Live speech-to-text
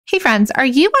Hey friends, are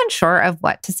you unsure of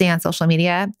what to say on social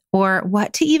media or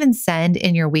what to even send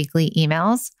in your weekly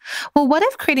emails? Well, what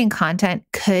if creating content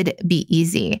could be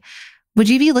easy? Would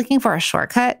you be looking for a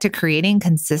shortcut to creating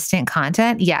consistent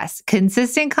content? Yes,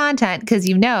 consistent content, because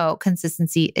you know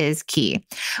consistency is key.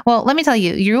 Well, let me tell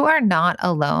you, you are not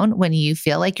alone when you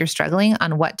feel like you're struggling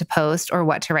on what to post or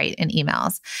what to write in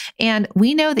emails. And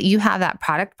we know that you have that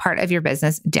product part of your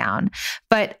business down.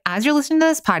 But as you're listening to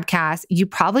this podcast, you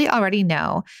probably already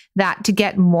know that to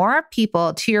get more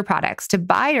people to your products, to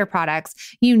buy your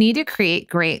products, you need to create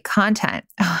great content.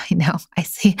 Oh, I know. I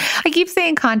keep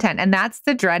saying content, and that's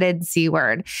the dreaded C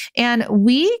word. And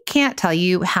we can't tell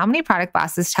you how many product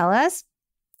bosses tell us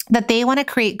that they want to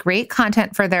create great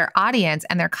content for their audience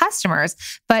and their customers,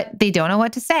 but they don't know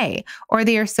what to say, or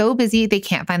they are so busy they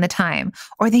can't find the time,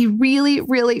 or they really,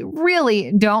 really,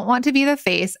 really don't want to be the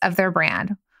face of their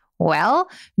brand. Well,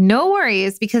 no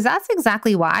worries, because that's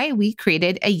exactly why we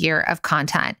created a year of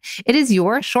content. It is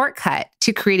your shortcut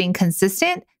to creating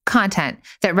consistent content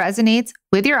that resonates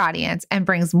with your audience and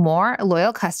brings more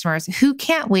loyal customers who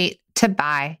can't wait to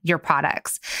buy your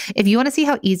products. If you want to see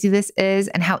how easy this is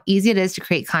and how easy it is to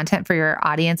create content for your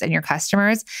audience and your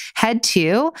customers, head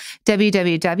to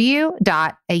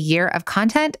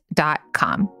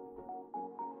www.ayearofcontent.com.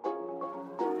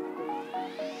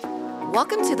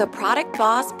 Welcome to the Product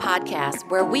Boss Podcast,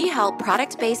 where we help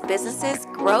product-based businesses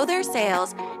grow their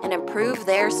sales and improve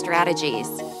their strategies.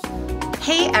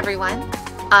 Hey everyone,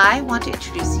 I want to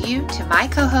introduce you to my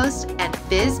co-host and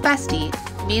biz bestie,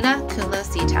 Mina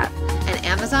Kunlo-Sitep, an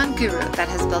Amazon guru that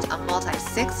has built a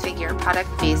multi-six-figure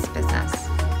product-based business.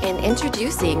 And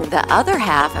introducing the other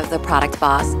half of the Product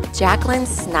Boss, Jacqueline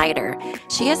Snyder.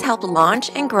 She has helped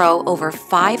launch and grow over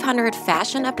 500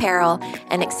 fashion apparel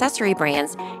and accessory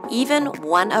brands, even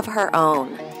one of her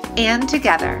own. And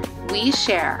together, we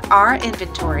share our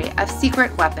inventory of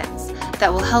secret weapons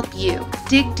that will help you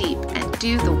dig deep and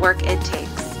do the work it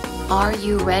takes. Are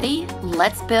you ready?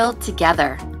 Let's build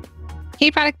together. Hey,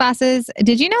 product bosses.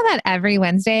 Did you know that every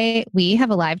Wednesday we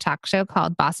have a live talk show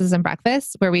called Bosses and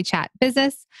Breakfast where we chat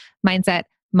business, mindset,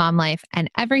 mom life, and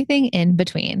everything in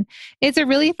between? It's a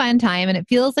really fun time and it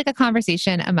feels like a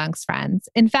conversation amongst friends.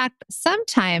 In fact,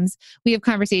 sometimes we have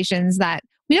conversations that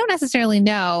we don't necessarily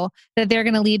know that they're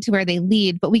going to lead to where they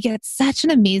lead, but we get such an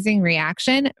amazing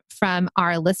reaction from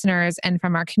our listeners and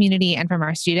from our community and from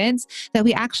our students that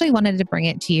we actually wanted to bring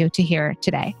it to you to hear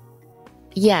today.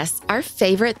 Yes, our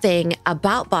favorite thing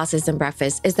about Bosses and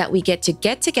Breakfast is that we get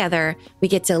together, we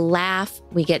get to laugh,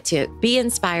 we get to be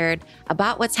inspired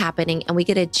about what's happening, and we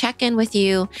get to check in with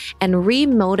you and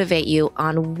re-motivate you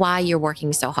on why you're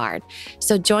working so hard.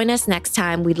 So join us next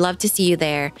time. We'd love to see you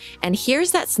there. And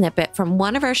here's that snippet from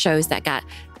one of our shows that got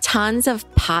tons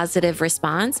of positive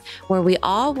response, where we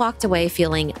all walked away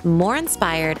feeling more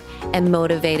inspired and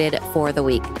motivated for the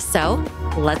week. So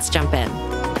let's jump in.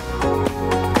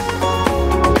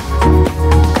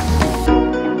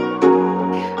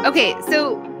 Okay,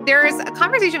 so there's a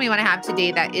conversation we want to have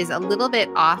today that is a little bit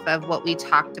off of what we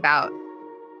talked about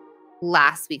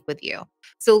last week with you.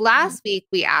 So last week,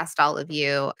 we asked all of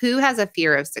you, who has a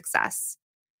fear of success?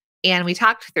 And we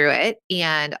talked through it.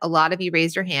 And a lot of you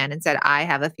raised your hand and said, I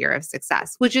have a fear of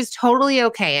success, which is totally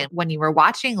okay. And when you were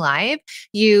watching live,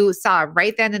 you saw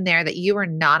right then and there that you were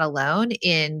not alone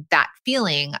in that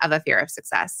feeling of a fear of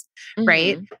success,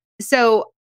 right?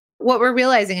 So what we're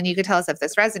realizing, and you could tell us if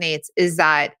this resonates, is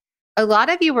that a lot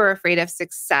of you were afraid of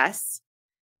success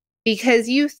because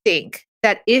you think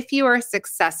that if you are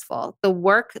successful,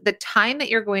 the time that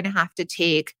you're going to have to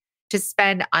take to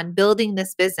spend on building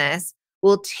this business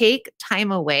will take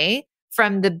time away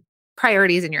from the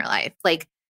priorities in your life, like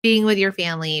being with your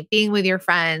family, being with your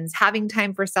friends, having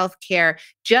time for self-care.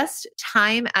 Just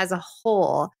time as a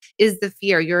whole is the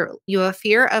fear. You have a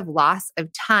fear of loss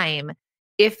of time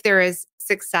if there is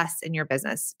success in your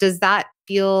business. Does that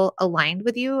feel aligned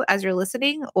with you as you're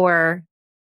listening, or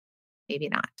maybe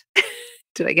not?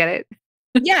 Did I get it?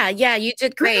 Yeah, you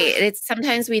did great. It's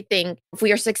sometimes we think if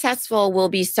we are successful, we'll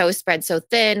be so spread so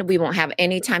thin, we won't have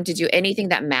any time to do anything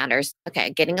that matters. Okay,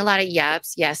 getting a lot of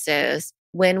yeses.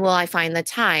 When will I find the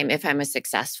time if I'm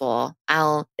successful?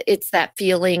 It's that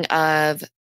feeling of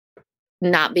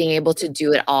not being able to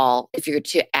do it all if you're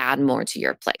to add more to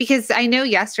your plate. Because I know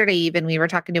yesterday even we were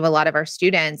talking to a lot of our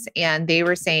students and they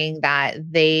were saying that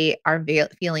they are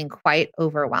feeling quite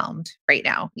overwhelmed right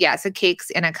now. Yeah, so Cakes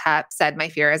in a Cup said, my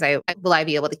fear is will I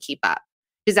be able to keep up?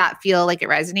 Does that feel like it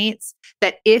resonates?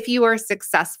 That if you are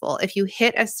successful, if you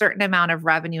hit a certain amount of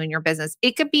revenue in your business,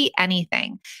 it could be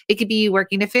anything. It could be you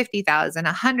working to 50,000,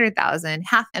 100,000,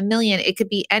 $500,000. It could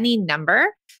be any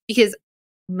number, because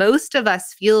most of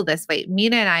us feel this way.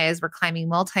 Mina and I, as we're climbing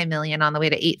multi-million on the way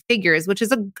to 8 figures, which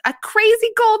is a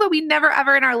crazy goal that we never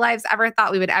ever in our lives ever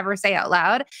thought we would ever say out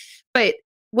loud. But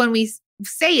when we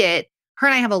say it, her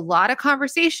and I have a lot of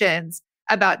conversations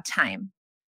about time.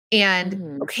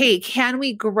 And okay, can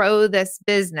we grow this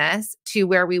business to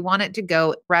where we want it to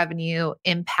go? Revenue,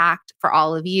 impact for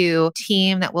all of you,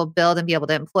 team that will build and be able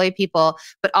to employ people,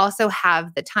 but also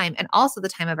have the time and also the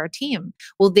time of our team.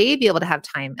 Will they be able to have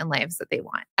time and lives that they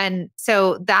want? And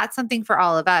so that's something for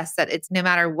all of us, that it's no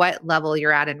matter what level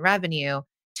you're at in revenue,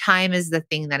 time is the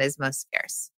thing that is most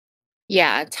scarce.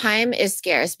 Yeah, time is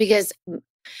scarce because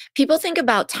people think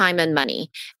about time and money,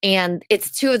 and it's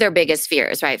two of their biggest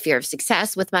fears, right? Fear of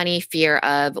success with money, fear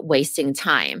of wasting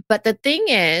time. But the thing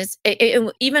is,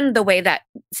 even the way that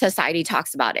society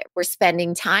talks about it, we're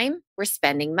spending time, we're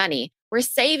spending money, we're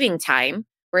saving time,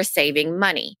 we're saving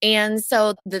money. And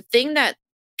so the thing that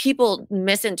people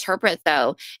misinterpret,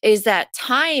 though, is that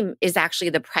time is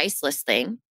actually the priceless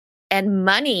thing and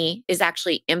money is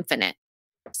actually infinite.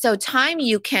 So time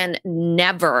you can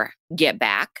never get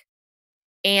back.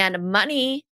 And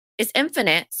money is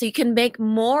infinite, so you can make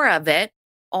more of it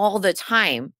all the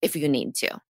time if you need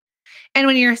to. And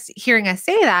when you're hearing us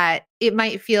say that, it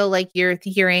might feel like you're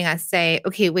hearing us say,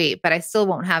 okay, wait, but I still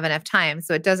won't have enough time.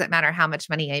 So it doesn't matter how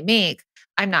much money I make,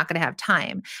 I'm not going to have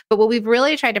time. But what we've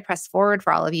really tried to press forward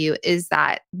for all of you is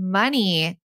that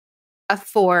money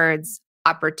affords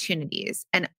opportunities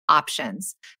and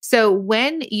options. So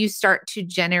when you start to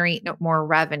generate more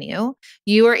revenue,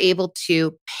 you are able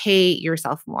to pay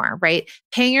yourself more, right?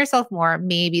 Paying yourself more,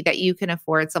 maybe that you can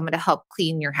afford someone to help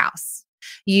clean your house.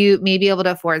 You may be able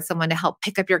to afford someone to help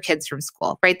pick up your kids from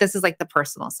school, right? This is like the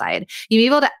personal side. You may be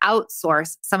able to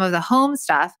outsource some of the home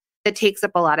stuff that takes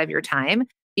up a lot of your time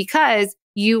because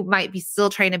you might be still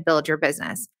trying to build your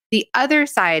business. The other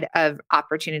side of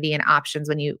opportunity and options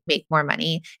when you make more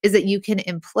money is that you can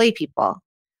employ people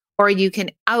or you can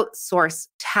outsource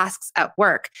tasks at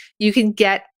work. You can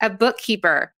get a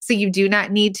bookkeeper so you do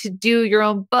not need to do your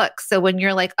own books. So when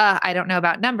you're like, I don't know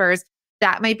about numbers,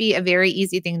 that might be a very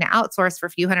easy thing to outsource for a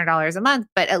few $100s a month,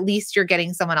 but at least you're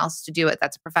getting someone else to do it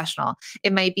that's a professional.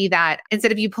 It might be that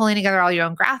instead of you pulling together all your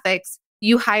own graphics,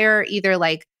 you hire either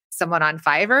like someone on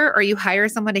Fiverr or you hire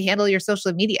someone to handle your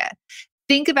social media.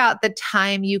 Think about the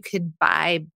time you could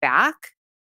buy back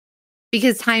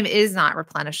because time is not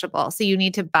replenishable. So you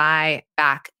need to buy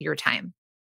back your time.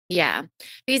 Yeah.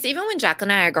 Because even when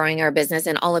Jacqueline and I are growing our business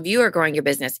and all of you are growing your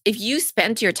business, if you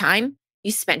spent your time,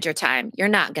 you spent your time. You're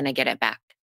not going to get it back.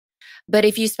 But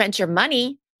if you spent your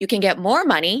money, you can get more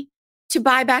money to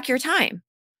buy back your time.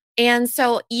 And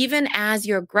so even as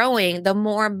you're growing, the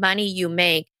more money you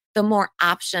make, the more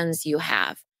options you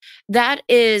have. That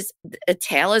is a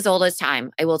tale as old as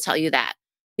time. I will tell you that,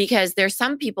 because there's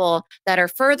some people that are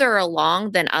further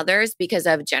along than others because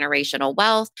of generational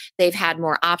wealth. They've had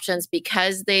more options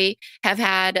because they have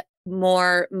had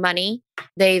more money.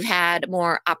 They've had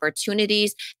more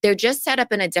opportunities. They're just set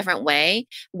up in a different way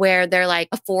where they're like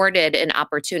afforded an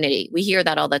opportunity. We hear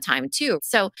that all the time too.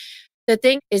 So the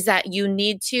thing is that you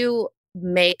need to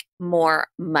make more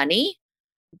money,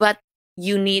 but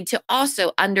you need to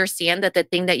also understand that the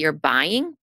thing that you're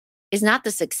buying is not the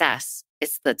success,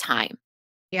 it's the time.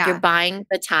 Yeah. You're buying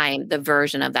the time, the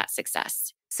version of that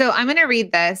success. So I'm going to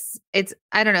read this.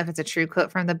 I don't know if it's a true quote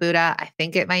from the Buddha. I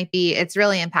think it might be. It's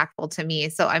really impactful to me.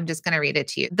 So I'm just going to read it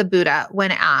to you. The Buddha,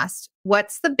 when asked,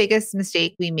 what's the biggest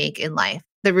mistake we make in life?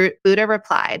 The Buddha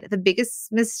replied, the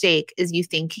biggest mistake is you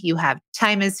think you have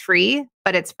time is free,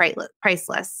 but it's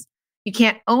priceless. You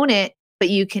can't own it, but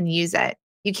you can use it.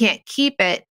 You can't keep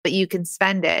it, but you can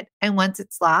spend it. And once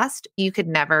it's lost, you could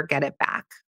never get it back.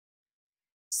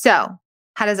 So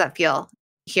how does that feel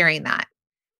hearing that?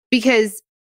 Because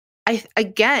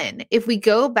again, if we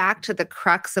go back to the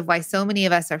crux of why so many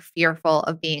of us are fearful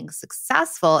of being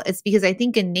successful, it's because I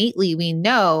think innately we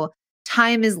know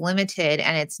time is limited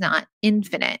and it's not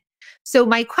infinite. So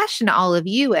my question to all of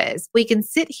you is, we can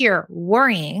sit here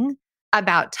worrying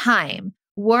about time,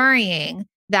 worrying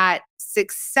that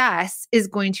success is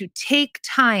going to take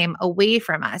time away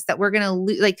from us, that we're going to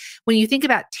lose. Like when you think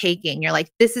about taking, you're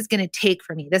like, this is going to take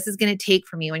from me. This is going to take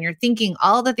from me. When you're thinking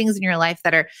all the things in your life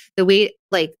that are the way,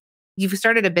 like you've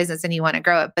started a business and you want to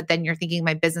grow it, but then you're thinking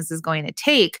my business is going to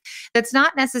take, that's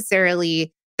not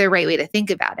necessarily the right way to think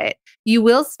about it. You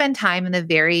will spend time in the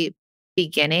very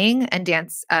beginning, and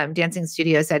Dancing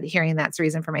Studio said, hearing that's the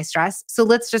reason for my stress. So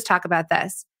let's just talk about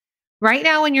this. Right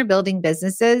now, when you're building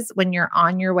businesses, when you're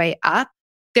on your way up,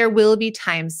 there will be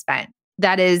time spent.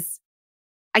 That is,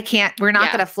 we're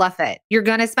not going to fluff it. You're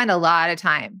going to spend a lot of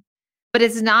time, but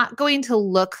it's not going to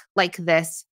look like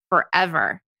this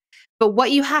forever. But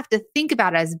what you have to think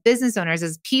about as business owners,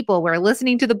 as people, we're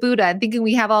listening to the Buddha and thinking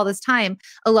we have all this time.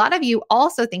 A lot of you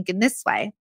also think in this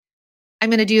way: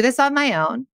 I'm going to do this on my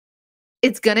own.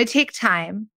 It's going to take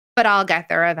time, but I'll get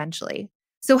there eventually.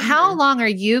 So how long are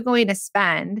you going to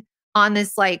spend on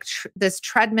this this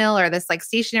treadmill or this like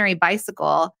stationary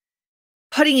bicycle,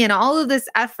 putting in all of this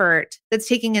effort that's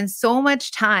taking in so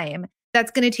much time,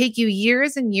 that's going to take you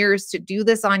years and years to do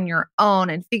this on your own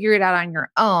and figure it out on your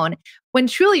own, when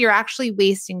truly you're actually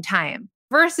wasting time,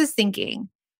 versus thinking,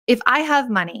 if I have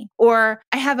money or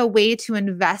I have a way to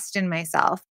invest in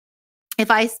myself, if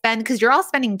I spend, because you're all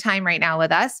spending time right now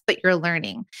with us, but you're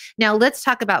learning. Now let's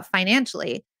talk about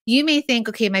financially. You may think,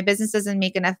 okay, my business doesn't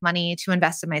make enough money to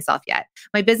invest in myself yet.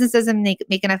 My business doesn't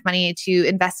make enough money to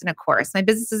invest in a course. My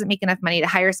business doesn't make enough money to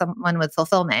hire someone with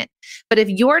fulfillment. But if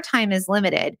your time is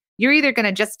limited, you're either going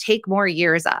to just take more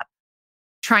years up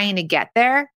trying to get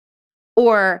there,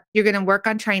 or you're going to work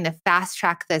on trying to fast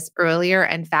track this earlier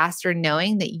and faster,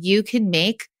 knowing that you can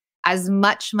make as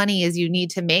much money as you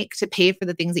need to make to pay for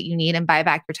the things that you need and buy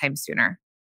back your time sooner.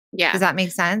 Yeah. Does that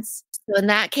make sense? So in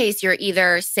that case, you're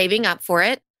either saving up for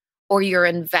it or you're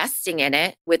investing in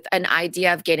it with an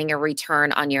idea of getting a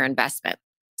return on your investment.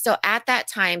 So at that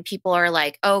time, people are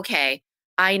like, okay,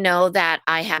 I know that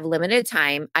I have limited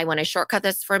time. I want to shortcut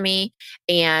this for me.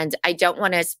 And I don't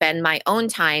want to spend my own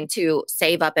time to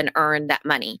save up and earn that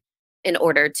money in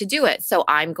order to do it. So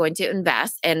I'm going to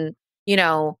invest and,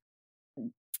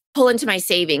 pull into my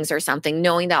savings or something,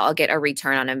 knowing that I'll get a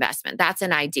return on investment. That's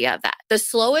an idea of that. The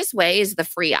slowest way is the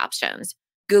free options.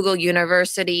 Google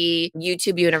University,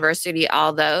 YouTube University,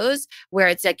 all those, where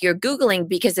it's like you're Googling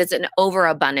because it's an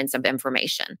overabundance of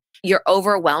information. You're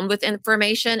overwhelmed with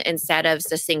information instead of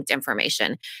succinct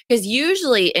information. Because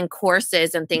usually in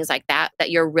courses and things like that,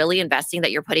 that you're really investing,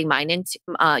 that you're putting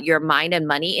your mind and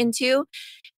money into,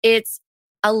 it's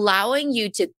allowing you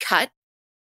to cut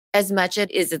as much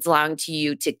as it's allowing to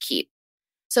you to keep.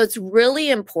 So it's really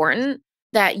important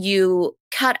that you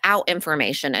cut out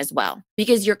information as well,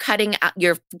 because you're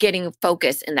getting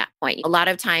focus in that point. A lot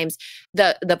of times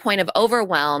the point of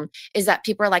overwhelm is that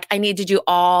people are like, I need to do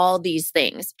all these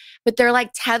things, but they're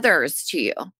like tethers to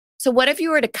you. So what if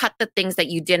you were to cut the things that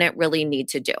you didn't really need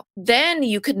to do? Then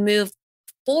you could move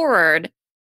forward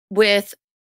with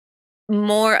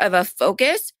more of a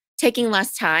focus, taking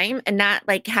less time and not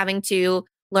like having to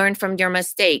learn from your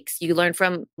mistakes. You learn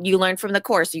from the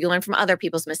course, you learn from other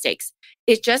people's mistakes.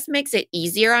 It just makes it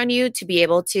easier on you to be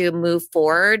able to move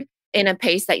forward in a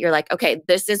pace that you're like, okay,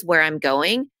 this is where I'm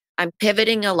going. I'm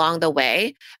pivoting along the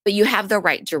way, but you have the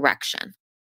right direction.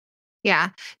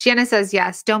 Yeah. Jana says,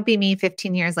 yes, don't be me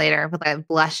 15 years later with a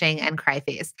blushing and cry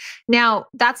face. Now,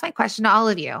 that's my question to all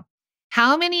of you.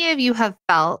 How many of you have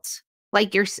felt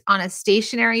like you're on a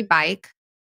stationary bike?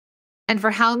 And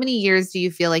for how many years do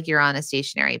you feel like you're on a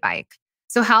stationary bike?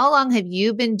 So how long have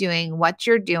you been doing what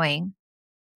you're doing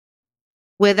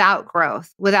without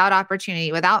growth, without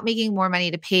opportunity, without making more money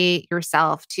to pay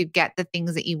yourself to get the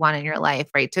things that you want in your life,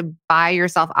 right? To buy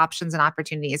yourself options and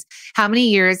opportunities. How many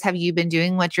years have you been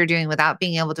doing what you're doing without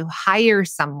being able to hire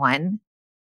someone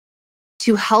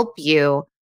to help you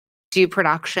do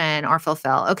production or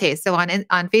fulfill? Okay, so on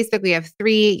Facebook, we have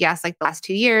 3, yes, like the last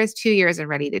 2 years. 2 years are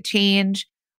ready to change.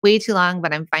 Way too long,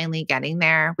 but I'm finally getting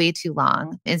there. Way too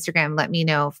long. Instagram, let me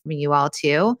know from you all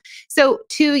too. So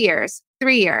 2 years,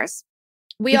 3 years.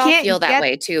 We all feel that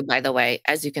way too, by the way,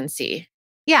 as you can see.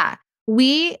 Yeah.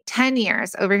 10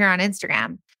 years over here on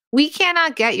Instagram. We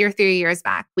cannot get your 3 years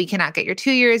back. We cannot get your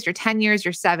 2 years, your 10 years,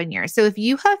 your 7 years. So if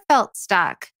you have felt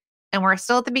stuck and we're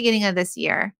still at the beginning of this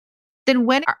year, then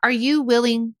when are you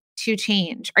willing to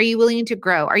change? Are you willing to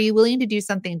grow? Are you willing to do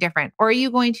something different? Or are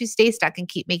you going to stay stuck and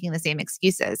keep making the same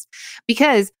excuses?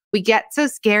 Because we get so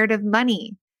scared of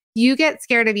money. You get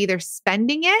scared of either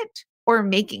spending it or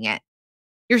making it.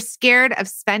 You're scared of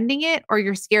spending it or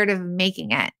you're scared of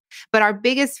making it. But our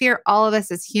biggest fear, all of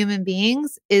us as human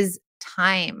beings, is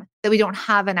time, that we don't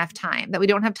have enough time, that we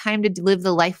don't have time to live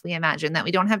the life we imagine, that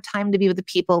we don't have time to be with the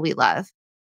people we love.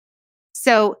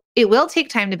 So it will take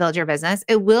time to build your business.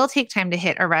 It will take time to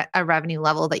hit a revenue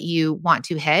level that you want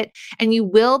to hit. And you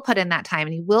will put in that time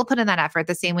and you will put in that effort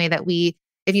the same way that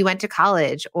if you went to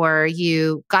college or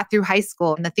you got through high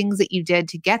school and the things that you did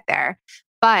to get there.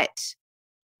 But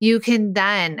you can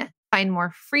then find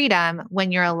more freedom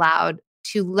when you're allowed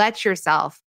to let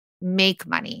yourself make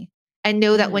money and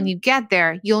know that when you get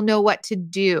there, you'll know what to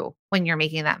do when you're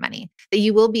making that money, that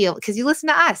you will be able, because you listen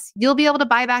to us, you'll be able to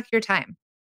buy back your time.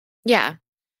 Yeah.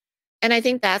 And I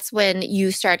think that's when you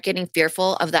start getting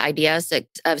fearful of the ideas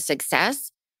of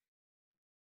success.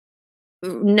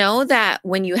 Know that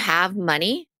when you have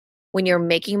money, when you're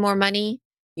making more money,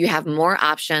 you have more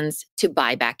options to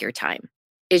buy back your time.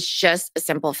 It's just a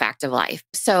simple fact of life.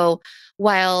 So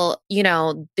while,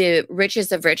 the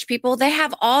richest of rich people, they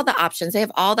have all the options, they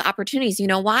have all the opportunities. You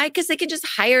know why? Because they can just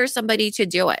hire somebody to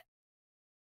do it.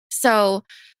 So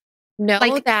know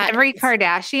Like that, every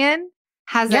Kardashian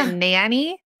has a yeah,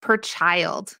 nanny per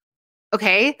child.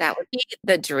 Okay. that would be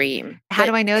the dream. How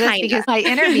do But I know this? kinda. Because I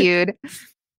interviewed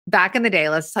back in the day.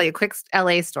 Let's tell you a quick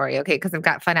LA story. Okay. Because I've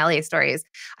got fun LA stories.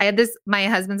 I had my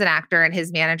husband's an actor, and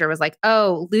his manager was like,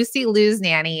 oh, Lucy Liu's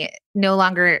nanny no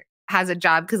longer has a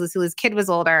job because Lucy Liu's kid was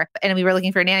older and we were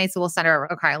looking for a nanny. So we'll send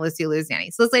her, okay, Lucy Liu's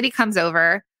nanny. So this lady comes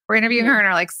over. We're interviewing her in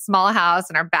our like small house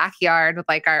in our backyard with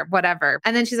like our whatever.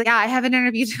 And then she's like, yeah, I have an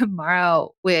interview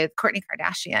tomorrow with Kourtney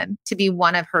Kardashian to be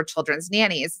one of her children's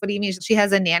nannies. What do you mean? She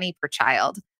has a nanny per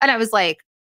child. And I was like,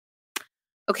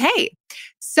 okay.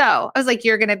 So I was like,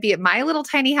 you're going to be at my little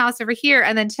tiny house over here.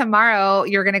 And then tomorrow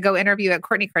you're going to go interview at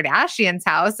Kourtney Kardashian's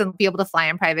house and be able to fly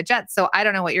in private jets. So I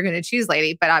don't know what you're going to choose,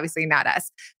 lady, but obviously not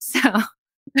us. So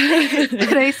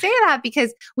but I say that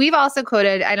because we've also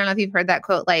quoted, I don't know if you've heard that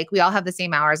quote, like we all have the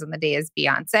same hours in the day as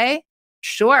Beyonce.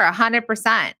 Sure,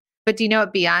 100%. But do you know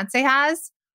what Beyonce has?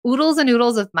 Oodles and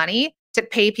oodles of money to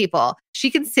pay people.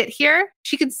 She can sit here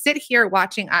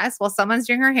watching us while someone's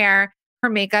doing her hair, her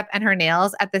makeup, and her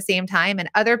nails at the same time. And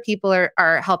other people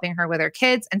are helping her with her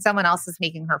kids, and someone else is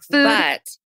making her food.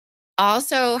 But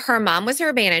also, her mom was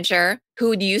her manager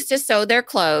who used to sew their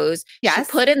clothes. Yes.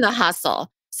 She put in the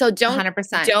hustle. So don't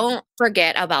 100%.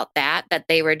 forget about that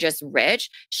they were just rich.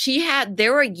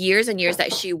 There were years and years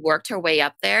that she worked her way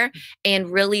up there and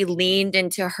really leaned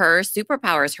into her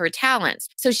superpowers, her talents.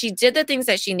 So she did the things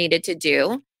that she needed to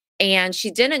do. And she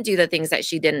didn't do the things that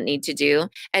she didn't need to do.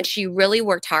 And she really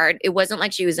worked hard. It wasn't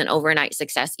like she was an overnight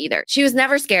success either. She was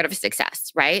never scared of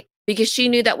success, right? Because she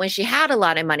knew that when she had a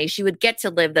lot of money, she would get to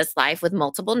live this life with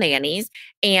multiple nannies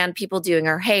and people doing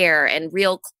her hair and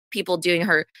real people doing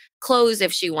her clothes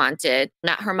if she wanted,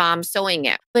 not her mom sewing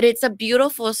it. But it's a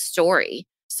beautiful story.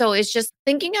 So it's just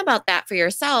thinking about that for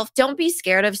yourself. Don't be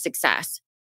scared of success.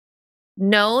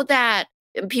 Know that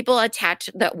people attach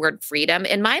that word freedom.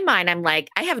 In my mind, I'm like,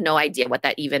 I have no idea what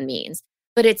that even means.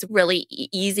 But it's really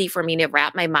easy for me to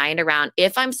wrap my mind around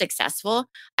if I'm successful,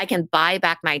 I can buy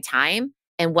back my time.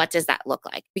 And what does that look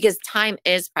like? Because time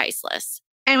is priceless.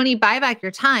 And when you buy back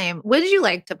your time, what did you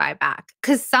like to buy back?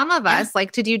 Because some of us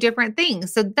like to do different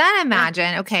things. So then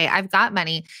imagine, okay, I've got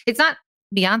money. It's not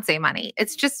Beyonce money.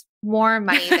 It's just more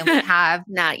money than we have.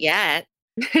 Not yet.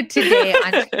 Today.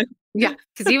 Yeah,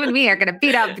 because you and me are going to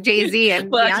beat up Jay-Z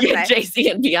and Beyonce. Yeah, Jay-Z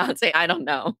and Beyonce, I don't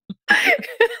know.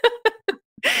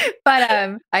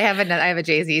 But I have a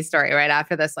Jay-Z story right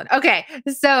after this one. Okay,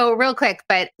 so real quick,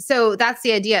 so that's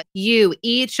the idea.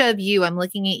 Each of you, I'm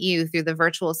looking at you through the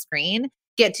virtual screen,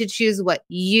 get to choose what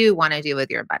you want to do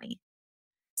with your money.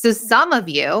 So some of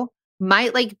you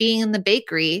might like being in the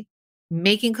bakery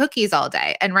making cookies all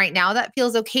day. And right now that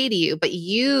feels okay to you, but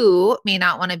you may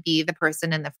not want to be the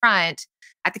person in the front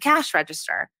at the cash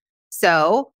register.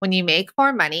 So when you make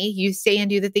more money, you stay and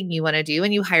do the thing you want to do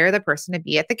and you hire the person to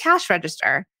be at the cash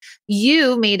register.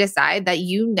 You may decide that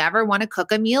you never want to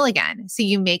cook a meal again. So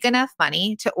you make enough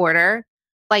money to order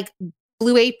like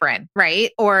Blue Apron,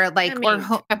 right? Or like,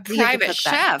 a private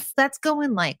chef. That's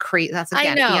going like crazy. That's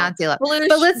again, Beyonce love. Blue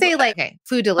but let's say like, okay,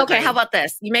 food delivery. Okay, how about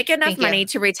this? You make enough money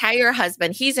to retire your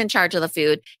husband. He's in charge of the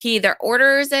food. He either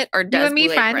orders it or does you and me,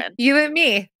 Blue friend. Apron. You and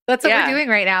me. That's what we're doing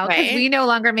right now because we no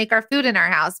longer make our food in our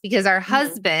house because our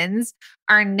husbands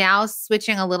are now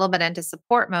switching a little bit into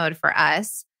support mode for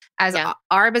us as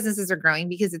our businesses are growing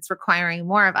because it's requiring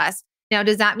more of us. Now,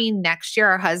 does that mean next year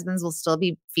our husbands will still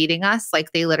be feeding us?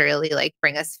 Like they literally like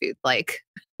bring us food like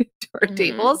to our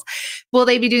tables. Will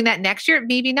they be doing that next year?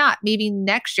 Maybe not. Maybe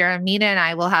next year, Mina and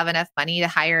I will have enough money to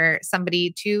hire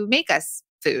somebody to make us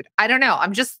food. I don't know.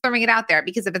 I'm just throwing it out there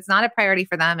because if it's not a priority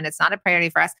for them and it's not a priority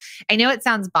for us, I know it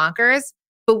sounds bonkers,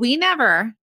 but we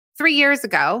never, 3 years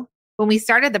ago, when we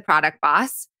started the Product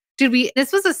Boss,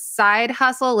 this was a side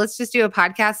hustle. Let's just do a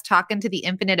podcast talking to the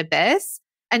infinite abyss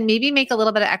and maybe make a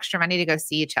little bit of extra money to go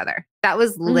see each other. That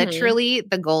was literally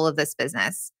the goal of this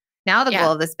business. Now the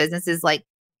goal of this business is like,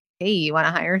 hey, you want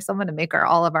to hire someone to make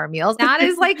all of our meals? That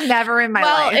is like never in my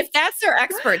life. Well, if that's their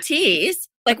expertise,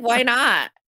 like why not?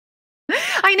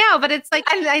 I know, but it's like,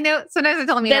 I know sometimes they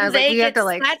tell me, I was like, we have to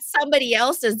like, that's somebody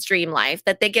else's dream life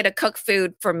that they get to cook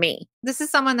food for me. This is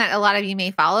someone that a lot of you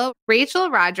may follow. Rachel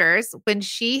Rogers, when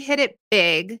she hit it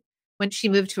big, when she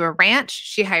moved to a ranch,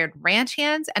 she hired ranch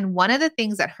hands. And one of the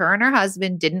things that her and her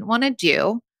husband didn't want to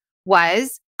do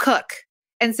was cook.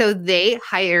 And so they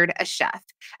hired a chef.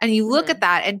 And you look at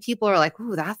that and people are like,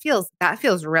 "Ooh, that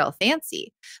feels real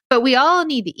fancy." But we all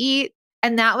need to eat.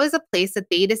 And that was a place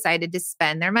that they decided to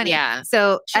spend their money. Yeah.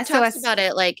 So She talks about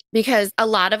it like, because a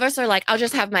lot of us are like, I'll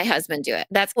just have my husband do it.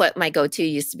 That's what my go-to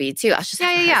used to be too. I'll just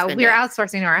have my husband we're do it.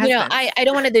 outsourcing to our husbands. I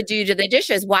don't want to do the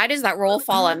dishes. Why does that role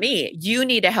fall on me? You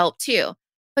need to help too.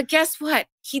 But guess what?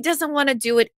 He doesn't want to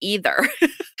do it either.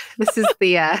 This is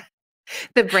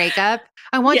the breakup.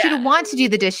 I want you to want to do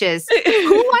the dishes.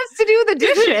 Who wants to do the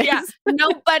dishes? Yeah,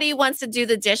 nobody wants to do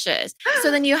the dishes.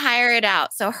 So then you hire it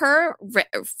out. So her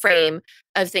frame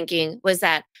of thinking was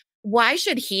that, why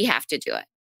should he have to do it?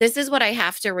 This is what I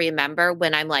have to remember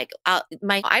when I'm like, I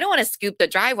don't want to scoop the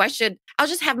drive. I'll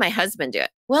just have my husband do it.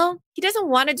 Well, he doesn't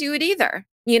want to do it either,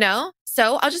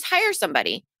 So I'll just hire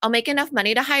somebody. I'll make enough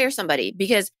money to hire somebody,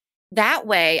 because that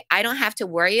way I don't have to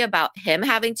worry about him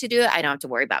having to do it. I don't have to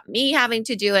worry about me having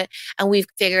to do it. And we've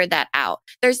figured that out.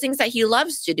 There's things that he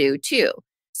loves to do too.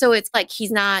 So it's like,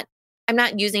 I'm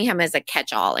not using him as a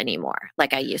catch-all anymore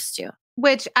like I used to.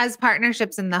 Which, as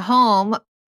partnerships in the home,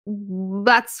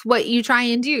 that's what you try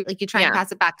and do. Like, you try and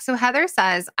pass it back. So Heather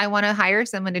says, I want to hire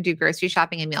someone to do grocery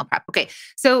shopping and meal prep. Okay.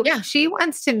 So she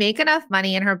wants to make enough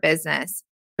money in her business,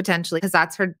 potentially, because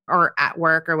that's her, or at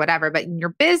work or whatever. But in your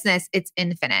business, it's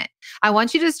infinite. I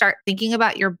want you to start thinking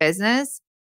about your business,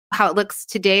 how it looks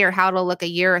today, or how it'll look a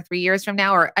year or 3 years from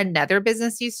now, or another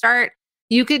business you start.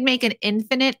 You could make an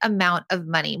infinite amount of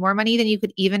money, more money than you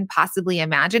could even possibly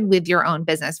imagine with your own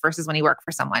business versus when you work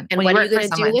for someone. And what are you going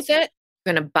to do with it?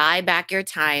 You're going to buy back your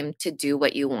time to do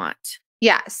what you want.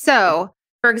 Yeah. So,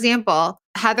 for example,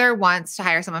 Heather wants to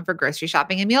hire someone for grocery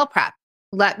shopping and meal prep.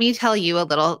 Let me tell you a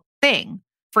little thing.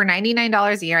 For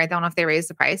 $99 a year, I don't know if they raised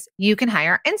the price, you can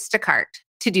hire Instacart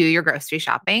to do your grocery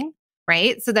shopping,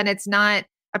 right? So then it's not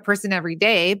a person every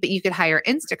day, but you could hire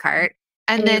Instacart.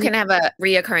 And then you can have a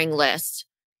reoccurring list.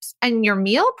 And your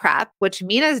meal prep, which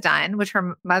Mina's done, which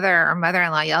her mother or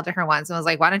mother-in-law yelled at her once and was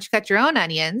like, why don't you cut your own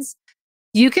onions?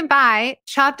 You can buy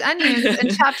chopped onions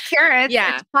and chopped carrots.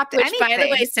 Yeah. And chopped Which, anything. by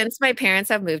the way, since my parents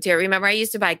have moved here, remember I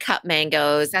used to buy cut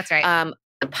mangoes. That's right.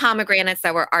 Pomegranates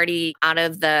that were already out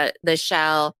of the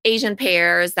shell, Asian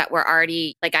pears that were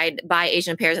already, like, I'd buy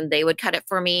Asian pears and they would cut it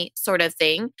for me, sort of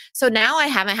thing. So now I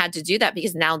haven't had to do that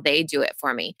because now they do it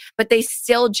for me. But they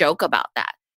still joke about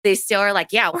that. They still are like,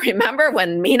 yeah, remember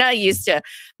when Mina used to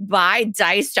buy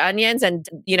diced onions, and,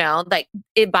 like,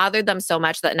 it bothered them so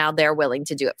much that now they're willing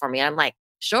to do it for me. I'm like,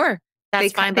 sure,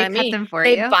 that's fine by me.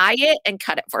 They buy it and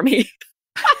cut it for me.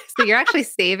 So you're actually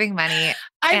saving money.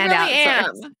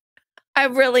 I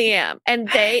really am. And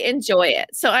they enjoy it.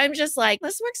 So I'm just like,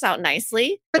 this works out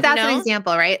nicely. But that's an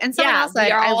example, right? And someone else said,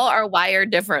 we all are wired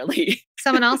differently.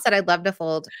 Someone else said, I'd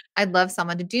love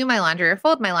someone to do my laundry or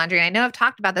fold my laundry. And I know I've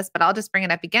talked about this, but I'll just bring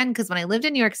it up again. Because when I lived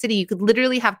in New York City, you could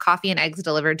literally have coffee and eggs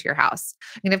delivered to your house.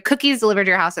 You can have cookies delivered to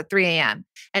your house at 3 a.m.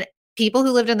 And people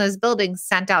who lived in those buildings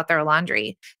sent out their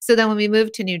laundry. So then when we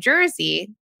moved to New Jersey,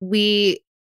 the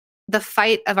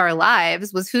fight of our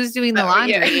lives was who's doing the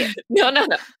laundry. Yeah. No.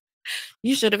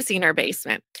 You should have seen her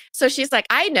basement. So she's like,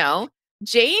 I know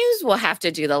James will have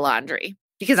to do the laundry.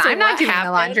 Because I'm not doing the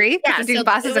laundry. Yeah, I'm doing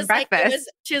bosses and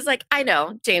breakfast. She was like, I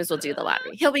know James will do the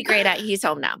laundry. He'll be great at it. He's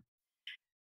home now.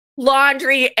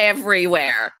 Laundry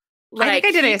everywhere. I think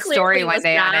I did a story one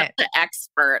day on it. The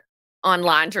expert on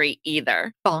laundry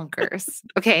either. Bonkers.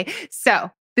 Okay.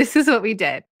 So this is what we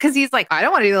did. Because he's like, I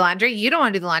don't want to do the laundry. You don't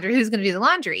want to do the laundry. Who's going to do the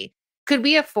laundry? Could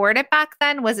we afford it back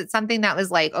then? Was it something that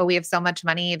was like, oh, we have so much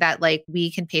money that, like,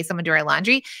 we can pay someone to do our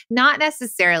laundry? Not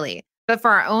necessarily, but for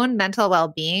our own mental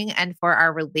well-being and for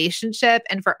our relationship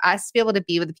and for us to be able to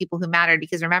be with the people who mattered.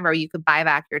 Because remember, you could buy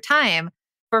back your time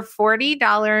for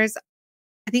 $40.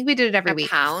 I think we did it every week.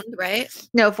 £1, right?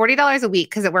 No, $40 a week,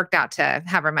 because it worked out to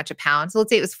however much a pound. So let's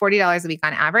say it was $40 a week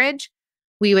on average.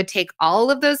 We would take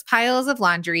all of those piles of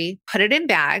laundry, put it in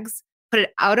bags, put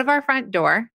it out of our front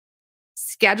door,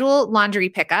 schedule laundry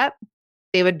pickup.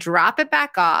 They would drop it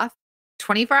back off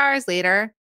 24 hours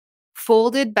later,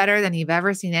 folded better than you've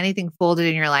ever seen anything folded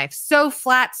in your life. So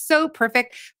flat, so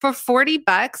perfect. For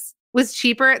 $40 was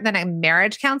cheaper than a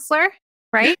marriage counselor,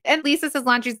 right? And Lisa says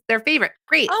laundry's their favorite.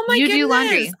 Great. Oh my goodness. Do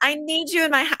laundry. I need you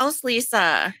in my house,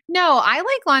 Lisa. No, I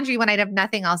like laundry when I have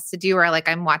nothing else to do, or like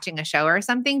I'm watching a show or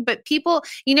something. But people,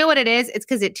 you know what it is? It's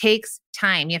because it takes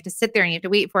time. You have to sit there and you have to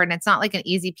wait for it. And it's not like an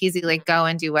easy peasy, like go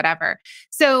and do whatever.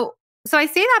 So I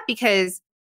say that because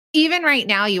even right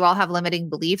now, you all have limiting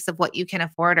beliefs of what you can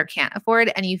afford or can't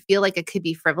afford. And you feel like it could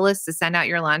be frivolous to send out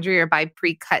your laundry or buy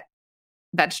pre-cut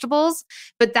vegetables.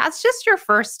 But that's just your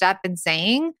first step in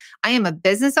saying, I am a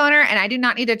business owner and I do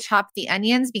not need to chop the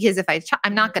onions because if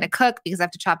I'm not going to cook because I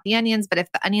have to chop the onions. But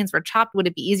if the onions were chopped, would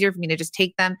it be easier for me to just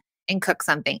take them and cook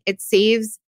something? It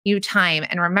saves you time.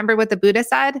 And remember what the Buddha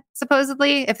said,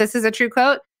 supposedly, if this is a true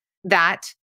quote,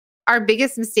 that our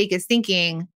biggest mistake is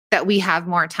thinking that we have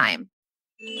more time.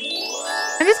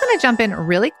 I'm just going to jump in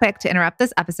really quick to interrupt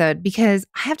this episode because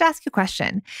I have to ask you a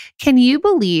question. Can you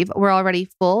believe we're already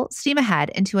full steam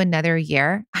ahead into another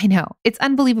year? I know, it's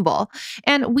unbelievable.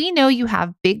 And we know you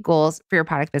have big goals for your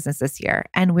product business this year,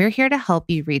 and we're here to help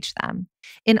you reach them.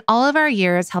 In all of our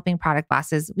years helping product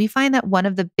bosses, we find that one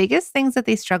of the biggest things that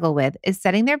they struggle with is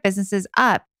setting their businesses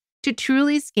up to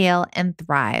truly scale and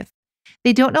thrive.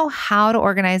 They don't know how to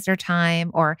organize their time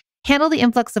or handle the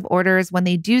influx of orders when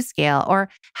they do scale, or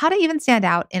how to even stand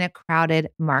out in a crowded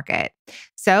market.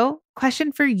 So,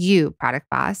 question for you, product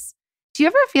boss. Do you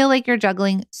ever feel like you're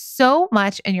juggling so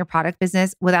much in your product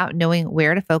business without knowing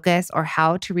where to focus or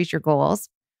how to reach your goals?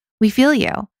 We feel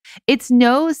you. It's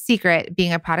no secret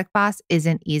being a product boss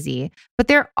isn't easy, but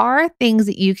there are things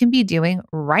that you can be doing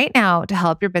right now to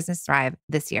help your business thrive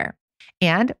this year.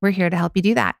 And we're here to help you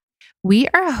do that. We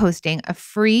are hosting a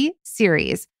free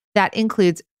series that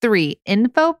includes 3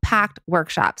 info-packed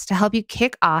workshops to help you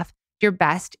kick off your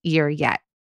best year yet.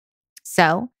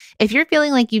 So, if you're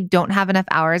feeling like you don't have enough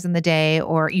hours in the day,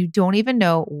 or you don't even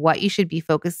know what you should be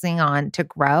focusing on to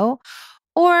grow,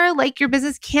 or like your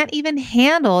business can't even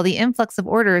handle the influx of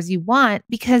orders you want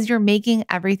because you're making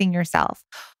everything yourself,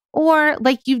 or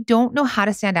like you don't know how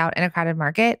to stand out in a crowded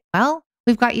market, well,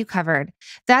 we've got you covered.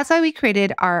 That's why we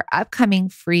created our upcoming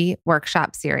free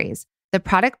workshop series, The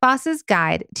Product Boss's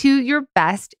Guide to Your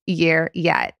Best Year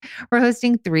Yet. We're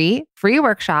hosting 3 free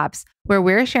workshops where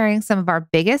we're sharing some of our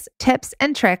biggest tips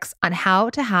and tricks on how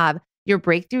to have your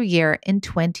breakthrough year in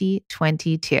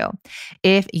 2022.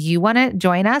 If you want to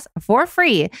join us for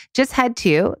free, just head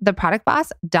to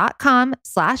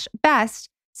theproductboss.com/best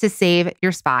to save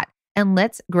your spot, and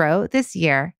let's grow this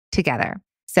year together.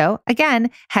 So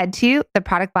again, head to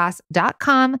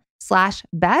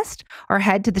theproductboss.com/best or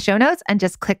head to the show notes and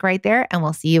just click right there and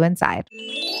we'll see you inside.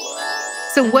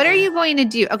 So what are you going to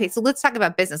do? Okay, so let's talk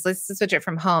about business. Let's switch it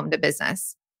from home to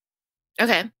business.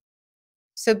 Okay.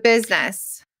 So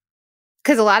business,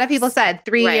 because a lot of people said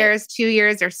 3 Right. years, 2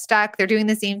 years, they're stuck. They're doing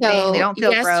the same thing. They don't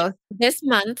feel growth. This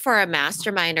month for a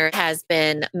masterminder has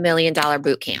been $1 Million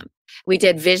Boot Camp. We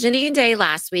did Visioning Day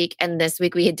last week, and this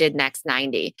week we did Next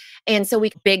 90. And so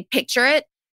we big picture it,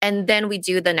 and then we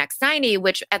do the Next 90,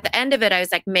 which at the end of it, I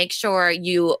was like, make sure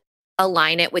you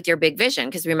align it with your big vision.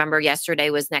 Because remember,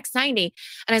 yesterday was Next 90.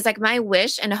 And I was like, my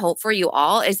wish and hope for you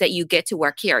all is that you get to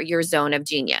work here, your zone of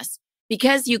genius,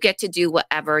 because you get to do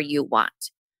whatever you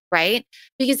want, right?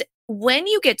 Because when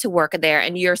you get to work there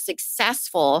and you're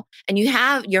successful and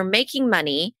you're making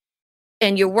money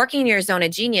and you're working in your zone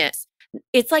of genius,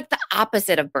 it's like the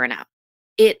opposite of burnout.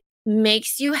 It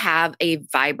makes you have a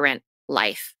vibrant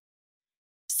life.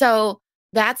 So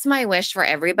that's my wish for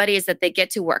everybody, is that they get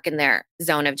to work in their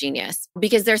zone of genius,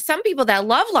 because there's some people that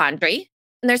love laundry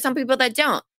and there's some people that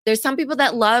don't. There's some people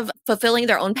that love fulfilling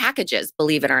their own packages,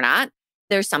 believe it or not.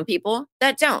 There's some people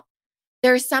that don't.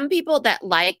 There's some people that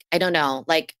like, I don't know,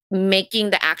 like making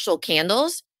the actual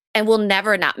candles and will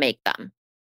never not make them,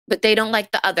 but they don't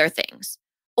like the other things.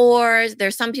 Or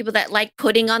there's some people that like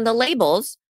putting on the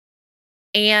labels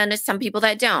and some people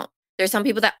that don't. There's some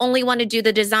people that only want to do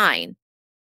the design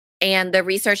and the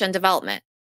research and development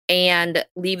and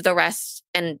leave the rest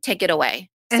and take it away.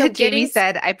 So Jamie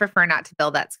said, I prefer not to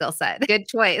build that skill set. Good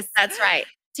choice. That's right.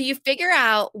 So you figure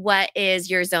out what is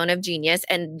your zone of genius.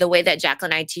 And the way that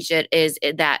Jacqueline and I teach it is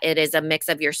that it is a mix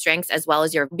of your strengths as well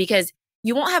as because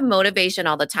you won't have motivation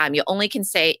all the time.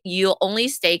 You'll only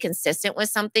stay consistent with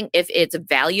something if it's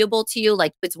valuable to you,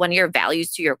 like if it's one of your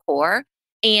values to your core,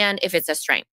 and if it's a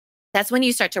strength. That's when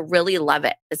you start to really love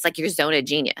it. It's like your zone of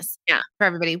genius. Yeah. For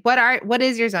everybody, what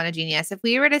is your zone of genius? If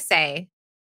we were to say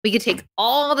we could take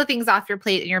all the things off your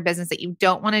plate in your business that you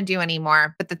don't want to do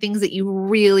anymore, but the things that you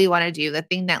really want to do, the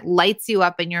thing that lights you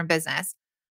up in your business,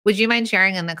 would you mind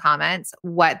sharing in the comments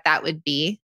what that would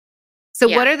be? So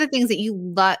what are the things that you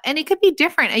love? And it could be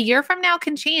different. A year from now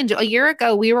can change. A year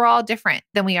ago, we were all different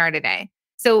than we are today.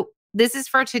 So this is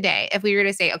for today. If we were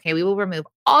to say, okay, we will remove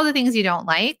all the things you don't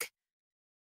like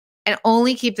and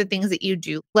only keep the things that you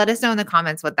do, let us know in the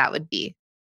comments what that would be.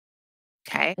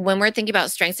 Okay. When we're thinking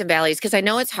about strengths and values, because I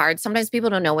know it's hard. Sometimes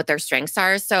people don't know what their strengths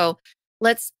are. So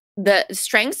the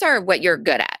strengths are what you're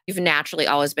good at. You've naturally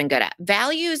always been good at.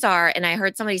 Values are, and I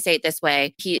heard somebody say it this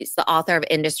way. He's the author of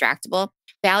Indistractable.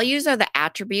 Values are the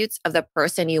attributes of the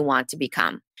person you want to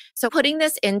become. So putting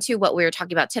this into what we were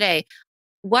talking about today,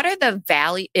 what are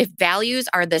the if values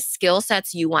are the skill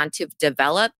sets you want to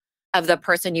develop of the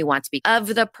person you want to be,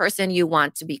 of the person you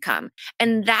want to become.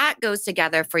 And that goes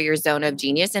together for your zone of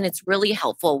genius. And it's really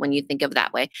helpful when you think of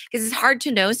that way, because it's hard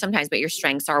to know sometimes what your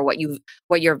strengths are, what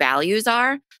your values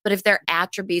are. But if they're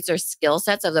attributes or skill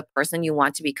sets of the person you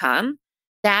want to become,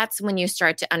 that's when you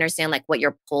start to understand like what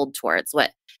you're pulled towards,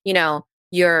 what,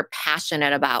 you're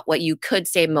passionate about, what you could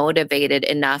say motivated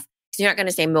enough. Because you're not going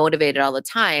to say motivated all the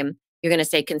time. You're going to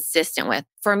stay consistent with.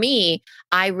 For me,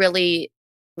 I really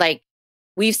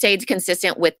we've stayed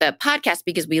consistent with the podcast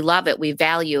because we love it. We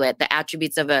value it. The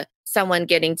attributes of someone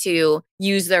getting to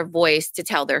use their voice to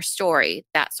tell their story,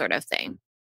 that sort of thing.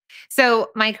 So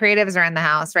my creatives are in the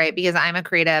house, right? Because I'm a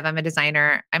creative, I'm a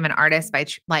designer, I'm an artist by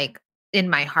in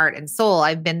my heart and soul.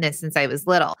 I've been this since I was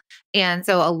little. And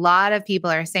so a lot of people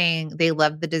are saying they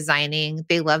love the designing,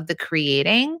 they love the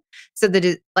creating. So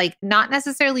not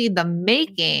necessarily the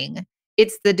making,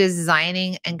 it's the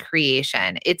designing and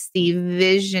creation. It's the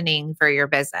visioning for your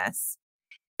business.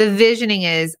 The visioning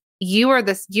is you are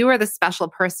the special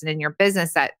person in your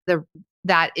business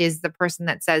that is the person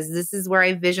that says, this is where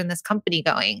I vision this company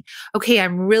going. Okay,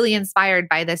 I'm really inspired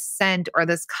by this scent or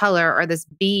this color or this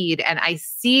bead. And I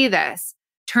see this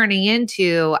turning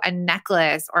into a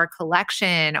necklace or a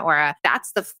collection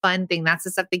that's the fun thing. That's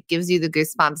the stuff that gives you the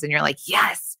goosebumps. And you're like,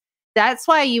 yes, that's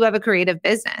why you have a creative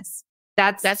business.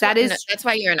 That's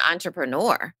why you're an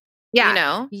entrepreneur.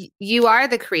 Yeah. You are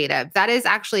the creative. That is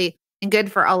actually, and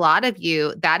good for a lot of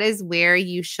you, that is where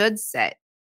you should sit.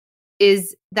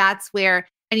 That's where,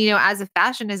 and as a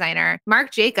fashion designer,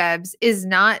 Marc Jacobs is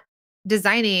not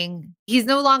designing. He's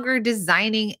no longer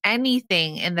designing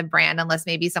anything in the brand unless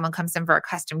maybe someone comes in for a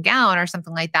custom gown or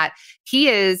something like that. He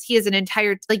is an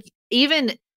entire,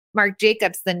 even Marc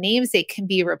Jacobs, the namesake, can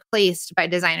be replaced by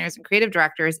designers and creative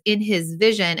directors in his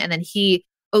vision. And then he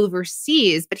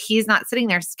oversees, but he's not sitting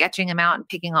there sketching them out and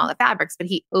picking all the fabrics, but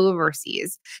he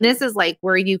oversees. This is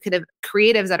where you could have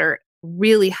creatives that are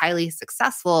really highly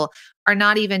successful are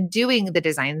not even doing the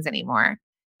designs anymore,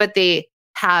 but they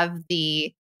have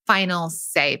the final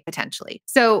say potentially.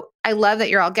 So I love that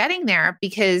you're all getting there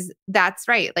because that's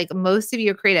right. Most of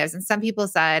you are creatives, and some people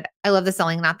said, I love the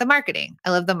selling, not the marketing. I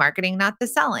love the marketing, not the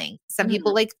selling. Some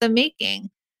people like the making.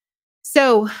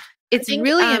 So it's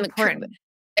really important.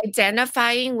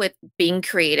 Identifying with being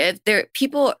creative.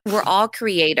 We're all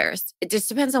creators. It just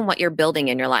depends on what you're building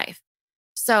in your life.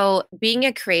 So being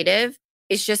a creative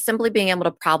is just simply being able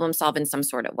to problem solve in some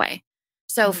sort of way.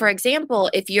 So for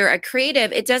example, if you're a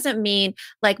creative, it doesn't mean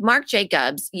Marc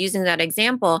Jacobs, using that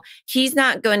example, he's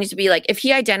not going to be if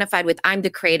he identified with, I'm the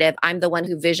creative, I'm the one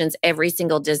who visions every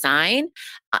single design.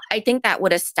 I think that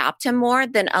would have stopped him more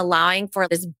than allowing for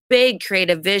this big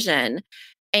creative vision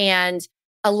and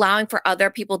allowing for other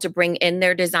people to bring in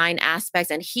their design aspects.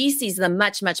 And he sees the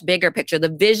much, much bigger picture, the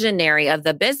visionary of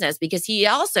the business, because he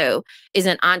also is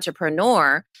an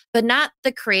entrepreneur, but not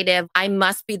the creative. I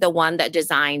must be the one that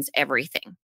designs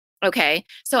everything. Okay.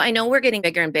 So I know we're getting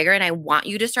bigger and bigger, and I want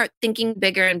you to start thinking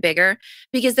bigger and bigger,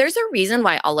 because there's a reason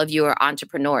why all of you are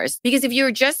entrepreneurs. Because if you're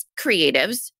just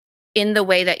creatives in the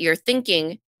way that you're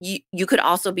thinking, you could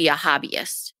also be a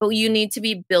hobbyist, but you need to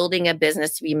be building a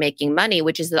business to be making money,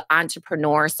 which is the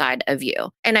entrepreneur side of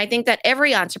you. And I think that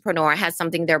every entrepreneur has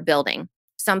something they're building.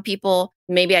 Some people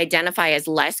maybe identify as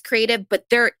less creative, but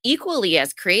they're equally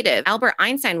as creative. Albert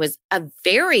Einstein was a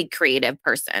very creative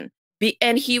person,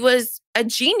 and he was a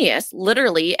genius,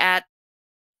 literally, at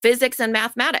physics and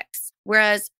mathematics.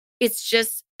 Whereas it's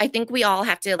just, I think we all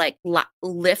have to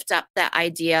lift up that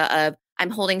idea of, I'm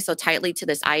holding so tightly to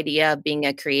this idea of being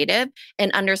a creative,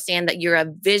 and understand that you're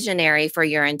a visionary for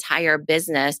your entire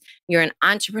business. You're an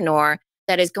entrepreneur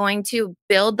that is going to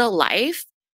build the life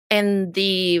and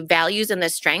the values and the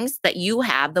strengths that you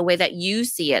have, the way that you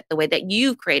see it, the way that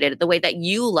you've created it, the way that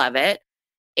you love it.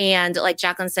 And like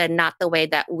Jacqueline said, not the way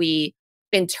that we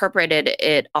interpreted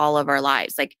it all of our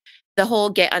lives. The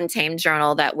whole Get Untamed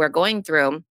journal that we're going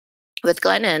through with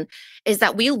Glennon is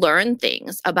that we learn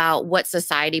things about what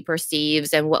society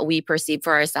perceives and what we perceive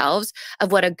for ourselves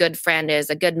of what a good friend is,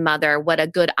 a good mother, what a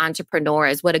good entrepreneur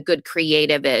is, what a good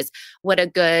creative is, what a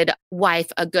good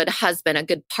wife, a good husband, a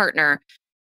good partner.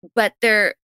 But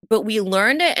we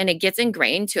learned it and it gets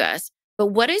ingrained to us. But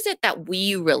what is it that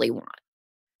we really want?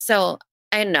 So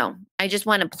I don't know. I just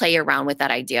want to play around with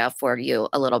that idea for you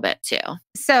a little bit too.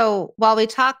 So while we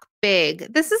talk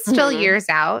big, this is still years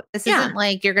out. This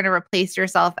isn't you're going to replace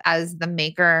yourself as the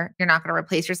maker. You're not going to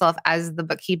replace yourself as the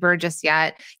bookkeeper just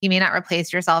yet. You may not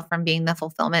replace yourself from being the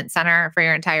fulfillment center for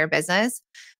your entire business.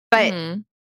 But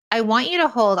I want you to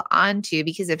hold on to,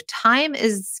 because if time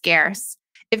is scarce,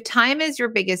 if time is your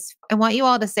biggest, I want you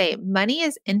all to say, money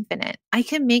is infinite. I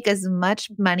can make as much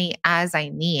money as I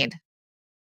need.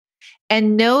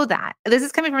 And know that this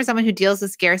is coming from someone who deals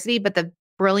with scarcity, but the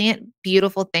brilliant,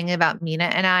 beautiful thing about Mina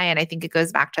and I think it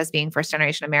goes back to us being first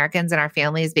generation Americans and our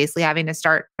families basically having to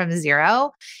start from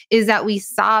zero, is that we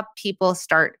saw people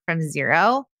start from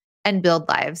zero and build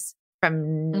lives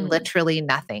from literally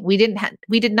nothing. We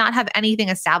did not have anything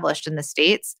established in the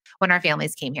States when our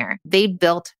families came here. They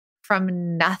built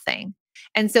from nothing.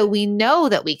 And so we know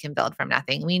that we can build from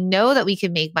nothing. We know that we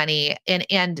can make money,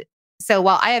 and so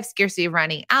while I have scarcity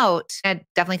running out, it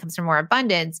definitely comes from more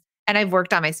abundance. And I've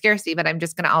worked on my scarcity, but I'm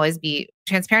just going to always be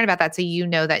transparent about that. So you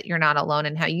know that you're not alone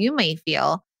in how you may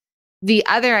feel. The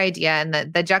other idea and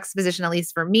the juxtaposition, at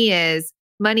least for me, is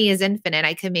money is infinite.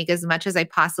 I can make as much as I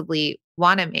possibly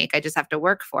want to make. I just have to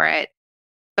work for it.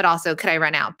 But also, could I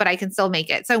run out? But I can still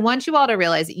make it. So I want you all to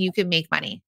realize that you can make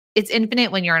money. It's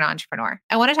infinite when you're an entrepreneur.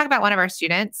 I want to talk about one of our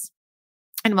students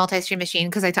and multi-stream machine,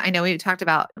 because I know we talked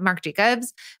about Mark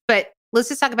Jacobs, but let's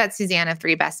just talk about Suzanne of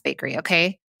Three Best Bakery,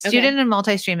 okay? Student and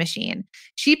multi-stream machine.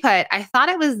 She put, I thought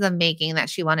it was the making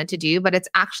that she wanted to do, but it's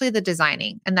actually the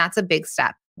designing. And that's a big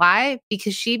step. Why?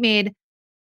 Because she made,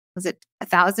 was it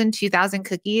 1,000, 2,000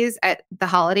 cookies at the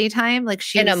holiday time? Like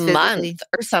she in a was month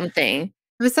or something.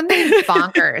 It was something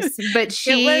bonkers, but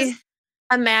she...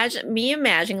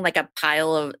 imagining like a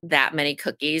pile of that many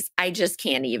cookies. I just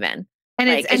can't even. And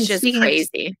it's just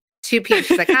crazy. Two people,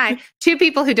 she's like, hi, two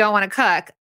people who don't want to cook.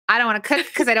 I don't want to cook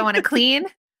because I don't want to clean,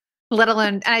 let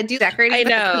alone, and I do decorating, but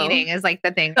the cleaning is like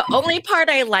the thing. The only part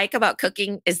I like about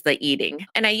cooking is the eating.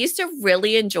 And I used to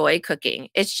really enjoy cooking.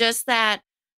 It's just that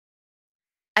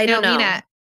I don't know. Mina,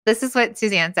 this is what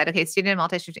Suzanne said. Okay, student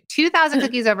multi-stream, 2,000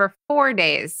 cookies over 4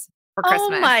 days for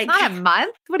Christmas. Oh my Not God. a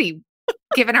month. What are you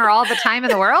giving her all the time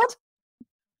in the world?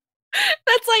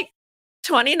 That's like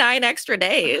 29 extra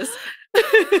days.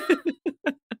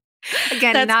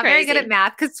 Again, That's not crazy. very good at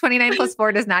math, because 29 plus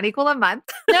 4 does not equal a month.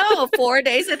 No, 4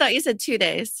 days. I thought you said 2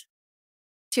 days.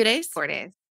 2 days? 4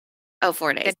 days. Oh,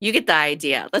 4 days. You get the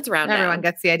idea. Let's round down. Everyone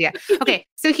gets the idea. Okay,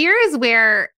 so here is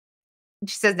where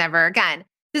she says never again.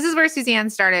 This is where Suzanne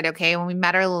started, okay? When we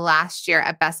met her last year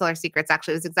at Bestseller Secrets,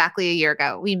 actually, it was exactly a year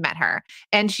ago. We met her.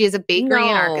 And she is a bakery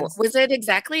in Arkansas. Was it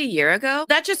exactly a year ago?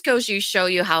 That just goes to show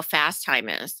you how fast time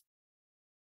is.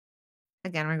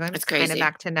 Again, we're going kind of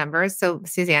back to numbers. So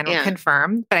Suzanne will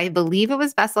confirm, but I believe it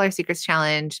was Bestseller Secrets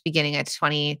Challenge beginning of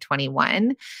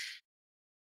 2021.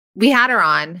 We had her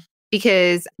on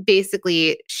because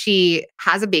basically she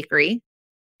has a bakery.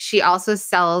 She also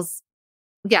sells,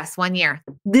 yes, 1 year.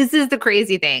 This is the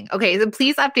crazy thing. Okay, so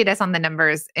please update us on the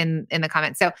numbers in the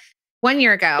comments. So 1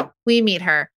 year ago, we meet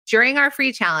her during our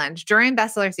free challenge, during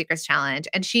Bestseller Secrets Challenge,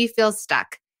 and she feels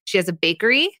stuck. She has a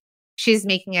bakery. She's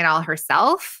making it all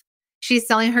herself. She's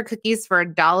selling her cookies for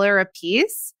 $1 a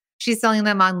piece. She's selling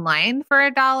them online for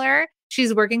 $1.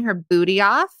 She's working her booty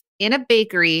off in a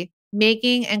bakery,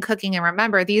 making and cooking. And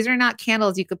remember, these are not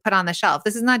candles you could put on the shelf.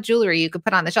 This is not jewelry you could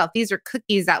put on the shelf. These are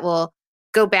cookies that will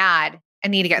go bad and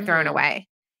need to get thrown away.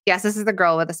 Yes, this is the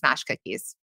girl with the smash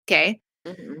cookies. Okay.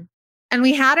 And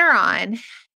we had her on.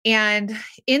 And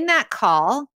in that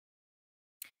call,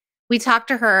 we talked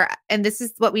to her, and this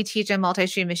is what we teach in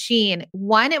Multi-Stream Machine.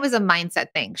 One, it was a mindset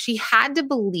thing. She had to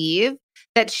believe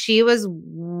that she was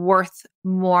worth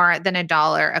more than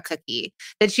 $1 a cookie,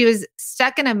 that she was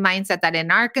stuck in a mindset that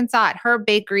in Arkansas at her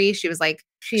bakery, she was like,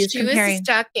 she was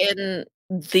stuck in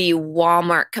the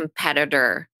Walmart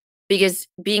competitor, because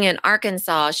being in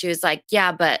Arkansas, she was like,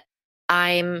 yeah, but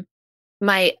I'm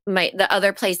the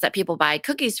other place that people buy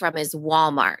cookies from is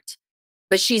Walmart,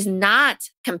 but she's not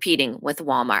competing with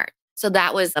Walmart. So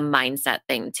that was a mindset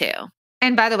thing too.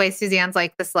 And by the way, Suzanne's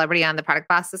like the celebrity on the Product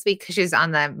Boss this week because she's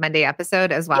on the Monday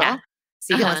episode as well. Yeah.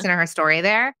 So you can listen to her story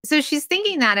there. So she's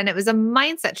thinking that, and it was a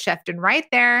mindset shift. And right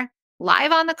there,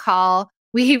 live on the call,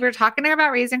 we were talking to her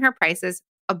about raising her prices.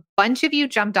 A bunch of you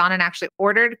jumped on and actually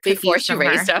ordered cookies before she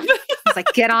raised them. I was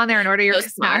like, get on there and order your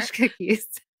smash cookies.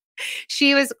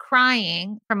 She was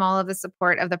crying from all of the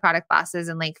support of the product bosses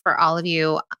and like for all of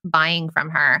you buying from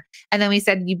her. And then we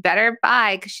said, you better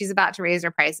buy because she's about to raise her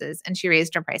prices. And she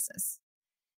raised her prices.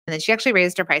 And then she actually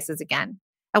raised her prices again.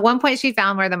 At one point, she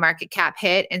found where the market cap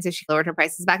hit. And so she lowered her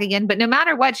prices back again. But no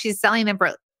matter what, she's selling them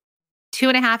for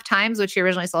 2.5 times what she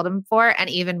originally sold them for, and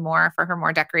even more for her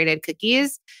more decorated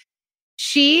cookies.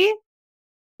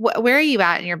 Where are you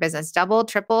at in your business? Doubled,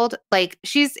 tripled? Like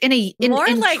she's in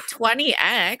like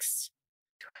 20x.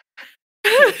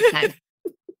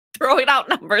 Throwing out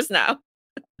numbers now.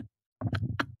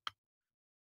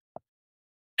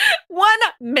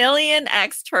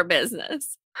 1,000,000x her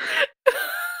business.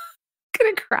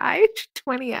 Gonna cry.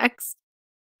 20x.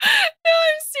 No,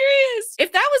 I'm serious.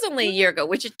 If that was only a year ago,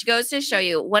 which it goes to show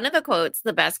you one of the quotes,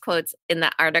 the best quotes in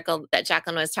the article that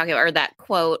Jacqueline was talking about, or that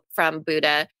quote from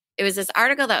Buddha, it was this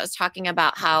article that was talking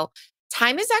about how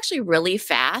time is actually really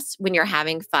fast when you're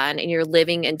having fun and you're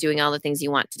living and doing all the things you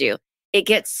want to do. It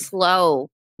gets slow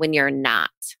when you're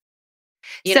not.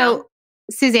 You know?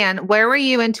 Suzanne, where were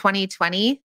you in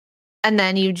 2020? And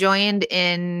then you joined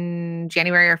in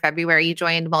January or February, you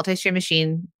joined Multi-Stream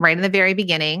Machine right in the very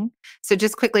beginning. So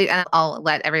just quickly, and I'll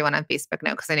let everyone on Facebook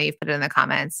know because I know you've put it in the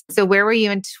comments. So where were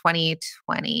you in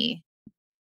 2020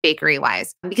 bakery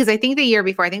wise? Because I think the year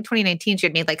before, I think 2019, she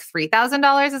had made like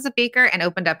 $3,000 as a baker and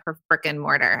opened up her brick and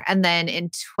mortar. And then in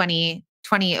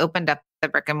 2020, opened up the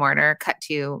brick and mortar, cut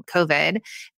to COVID,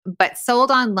 but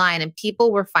sold online and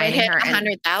people were finding her.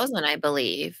 100,000, I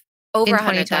believe. Over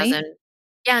 100,000.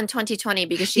 Yeah, in 2020,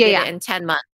 because she did it in 10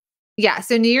 months. Yeah.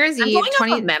 So New Year's Eve. I'm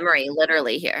going off of memory,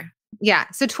 literally here. Yeah.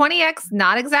 So 20x,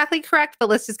 not exactly correct, but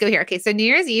let's just go here. Okay. So New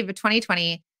Year's Eve of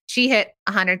 2020, she hit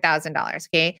 $100,000.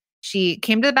 Okay. She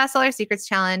came to the Bestseller Secrets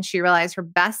Challenge. She realized her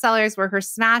best sellers were her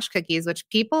smash cookies, which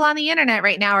people on the internet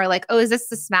right now are like, oh, is this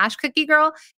the smash cookie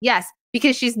girl? Yes,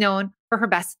 because she's known for her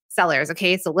best sellers.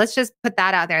 Okay. So let's just put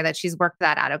that out there that she's worked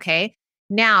that out. Okay.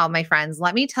 Now, my friends,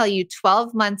 let me tell you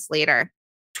 12 months later,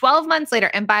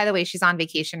 and by the way, she's on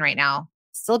vacation right now,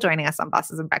 still joining us on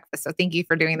Bosses and Breakfast. So thank you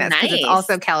for doing this because it's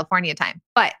also California time.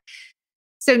 But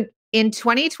so in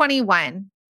 2021,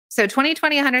 so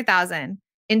 2020, 100,000.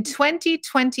 In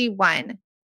 2021,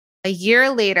 a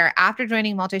year later, after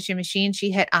joining Multi-Stream Machine,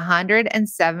 she hit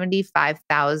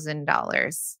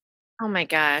 $175,000. Oh my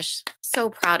gosh. So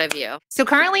proud of you. So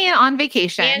currently on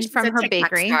vacation from her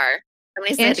bakery. Star.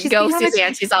 Somebody said, go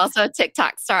Suzanne. She's also a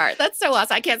TikTok star. That's so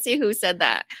awesome. I can't see who said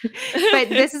that. But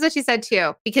this is what she said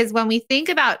too, because when we think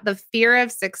about the fear of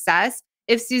success,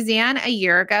 if Suzanne a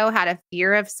year ago had a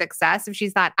fear of success, if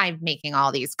she's thought, I'm making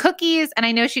all these cookies, and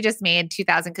I know she just made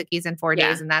 2,000 cookies in 4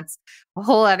 days, and that's a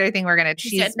whole other thing we're going to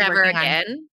choose. Never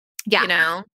again. Yeah. You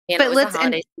know, but let's,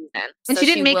 and she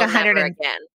didn't make 100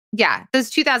 again. Yeah, those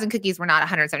 2,000 cookies were not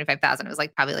 175,000. It was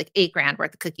like probably like $8,000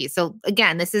 worth of cookies. So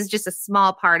again, this is just a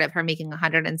small part of her making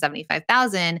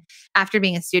 175,000 after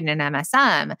being a student in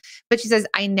MSM. But she says,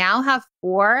 I now have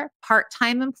 4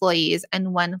 part-time employees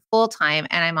and 1 full-time,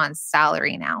 and I'm on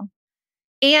salary now.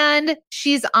 And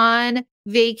she's on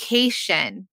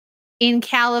vacation in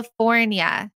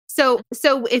California. So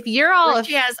if you're all,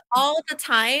 she has all the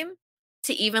time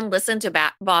to even listen to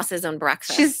Bosses and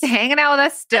Breakfast. She's hanging out with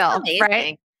us still,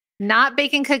 right? Not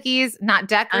baking cookies, not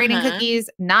decorating cookies,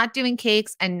 not doing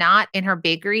cakes, and not in her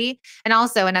bakery. And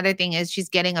also another thing is she's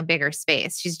getting a bigger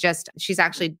space. She's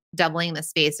actually doubling the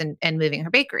space and moving her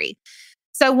bakery.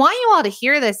 So I want you all to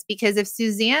hear this, because if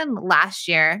Suzanne last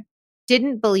year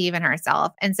didn't believe in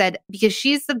herself and said, because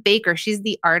she's the baker, she's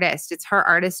the artist, it's her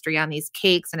artistry on these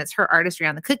cakes and it's her artistry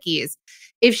on the cookies.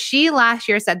 If she last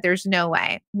year said, there's no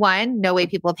way, 1, no way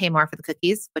people will pay more for the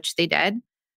cookies, which they did.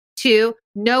 2,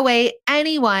 no way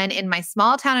anyone in my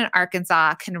small town in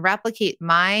Arkansas can replicate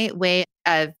my way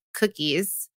of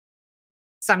cookies,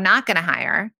 so I'm not going to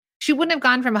hire. She wouldn't have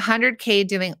gone from $100K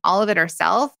doing all of it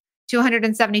herself to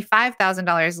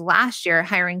 $175,000 last year,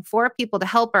 hiring 4 people to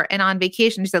help her and on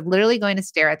vacation. She said, literally going to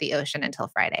stare at the ocean until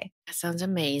Friday. That sounds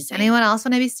amazing. Anyone else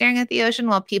want to be staring at the ocean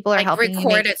while people are helping you?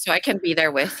 Record it so I can be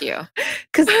there with you.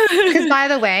 Because by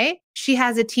the way, she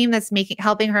has a team that's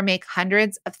helping her make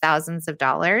hundreds of thousands of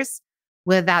dollars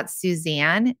without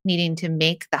Suzanne needing to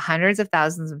make the hundreds of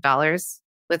thousands of dollars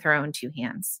with her own 2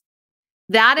 hands.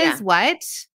 That is what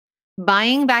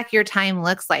buying back your time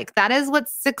looks like. That is what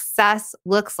success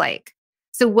looks like.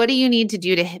 So what do you need to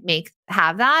do to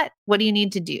have that? What do you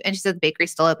need to do? And she said the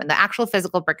bakery's still open. The actual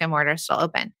physical brick and mortar is still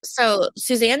open. So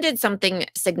Suzanne did something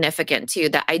significant too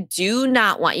that I do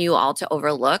not want you all to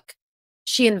overlook.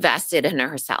 She invested in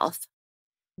herself,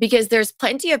 because there's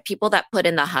plenty of people that put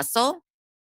in the hustle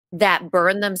that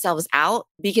burn themselves out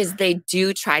because they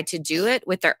do try to do it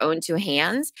with their own 2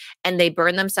 hands, and they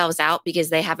burn themselves out because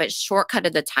they haven't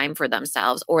shortcutted the time for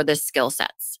themselves or the skill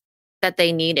sets that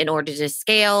they need in order to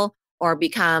scale or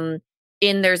become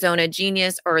in their zone of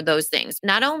genius or those things.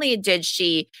 Not only did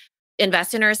she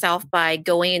invest in herself by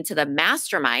going into the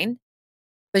mastermind,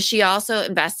 but she also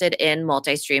invested in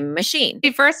Multi-Stream Machine.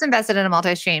 She first invested in a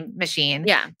Multi-Stream Machine.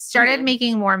 Yeah. Started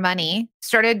making more money,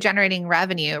 started generating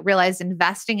revenue, realized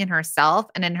investing in herself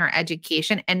and in her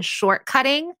education and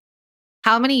shortcutting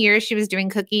how many years she was doing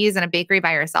cookies in a bakery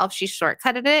by herself. She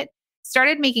shortcutted it,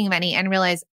 started making money, and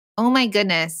realized, oh my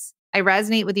goodness, I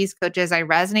resonate with these coaches. I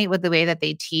resonate with the way that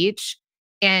they teach.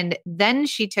 And then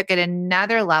she took it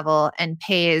another level and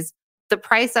pays the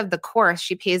price of the course.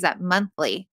 She pays that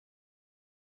monthly,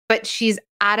 but she's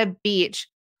at a beach.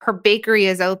 Her bakery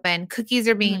is open. Cookies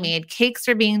are being made. Cakes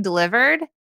are being delivered.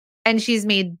 And she's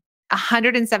made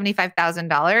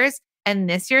 $175,000. And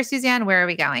this year, Suzanne, where are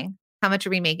we going? How much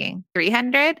are we making?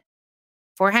 300,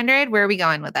 400? Where are we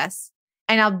going with this?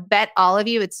 And I'll bet all of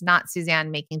you it's not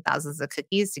Suzanne making thousands of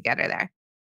cookies to get her there.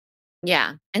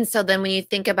 Yeah. And so then when you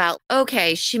think about,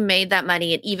 okay, she made that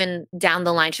money and even down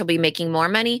the line, she'll be making more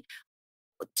money.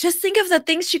 Just think of the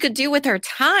things she could do with her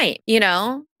time,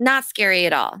 not scary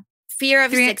at all. Fear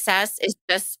of success is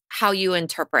just how you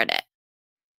interpret it.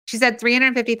 She said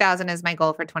 350,000 is my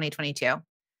goal for 2022. 2020,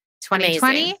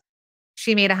 Amazing.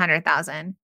 she made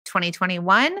 100,000.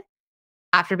 2021,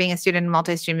 after being a student in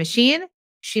multi-stream machine,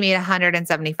 she made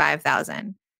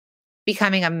 175,000.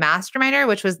 Becoming a masterminder,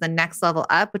 which was the next level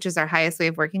up, which is our highest way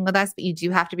of working with us, but you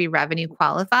do have to be revenue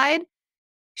qualified.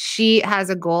 She has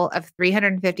a goal of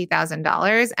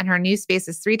 $350,000 and her new space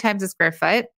is 3 times a square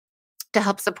foot to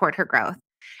help support her growth.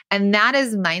 And that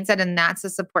is mindset. And that's the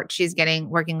support she's getting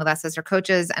working with us as her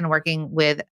coaches and working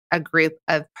with a group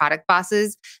of product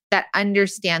bosses that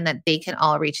understand that they can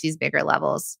all reach these bigger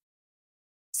levels.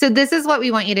 So this is what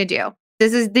we want you to do.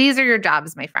 These are your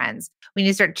jobs, my friends. We need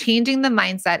to start changing the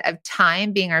mindset of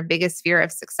time being our biggest fear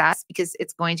of success because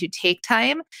it's going to take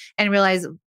time, and realize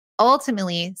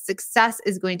ultimately success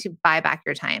is going to buy back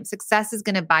your time. Success is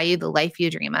going to buy you the life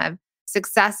you dream of.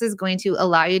 Success is going to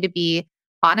allow you to be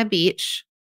on a beach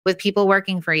with people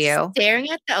working for you. Staring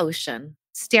at the ocean.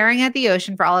 Staring at the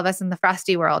ocean for all of us in the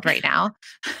frosty world right now.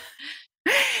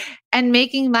 And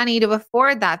making money to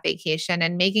afford that vacation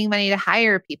and making money to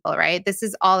hire people, right? This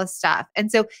is all the stuff. And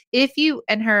so if you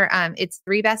and her, it's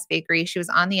Three Best Bakery. She was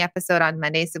on the episode on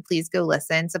Monday. So please go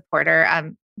listen, support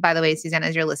her. By the way, Suzanne,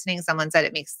 as you're listening, someone said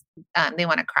it makes, they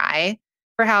want to cry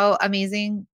for how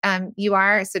amazing you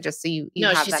are. So just so you no,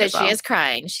 have she that said as well. She is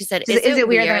crying. She said, is it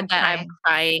weird that I'm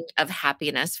crying of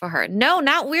happiness for her? No,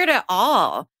 not weird at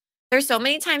all. There's so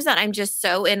many times that I'm just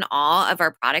so in awe of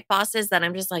our product bosses that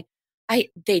I'm just like,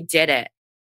 they did it.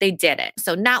 They did it.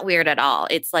 So not weird at all.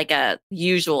 It's like a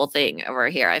usual thing over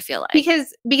here, I feel like.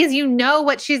 Because you know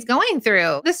what she's going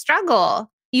through, the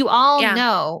struggle. You all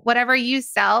know whatever you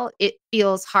sell, it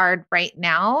feels hard right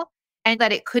now and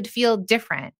that it could feel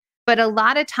different. But a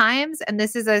lot of times, and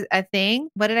this is a thing,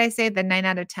 what did I say? The 9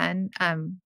 out of 10?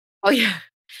 Oh yeah.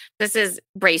 This is,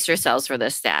 brace yourselves for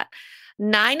this stat.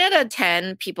 9 out of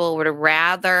 10 people would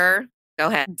rather, go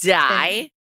ahead, die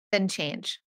than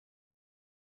change.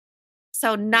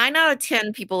 So 9 out of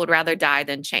 10 people would rather die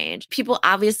than change. People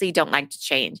obviously don't like to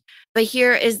change. But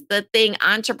here is the thing,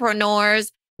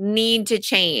 entrepreneurs need to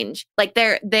change. Like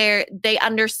they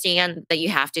understand that you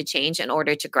have to change in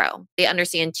order to grow. They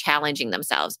understand challenging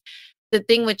themselves. The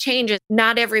thing with change is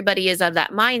not everybody is of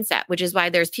that mindset, which is why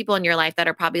there's people in your life that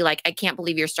are probably like, I can't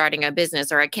believe you're starting a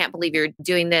business, or I can't believe you're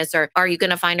doing this, or are you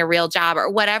going to find a real job, or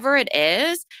whatever it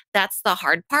is. That's the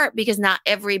hard part, because not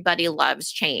everybody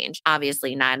loves change.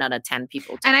 Obviously, 9 out of 10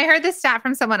 people do. And I heard this stat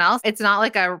from someone else. It's not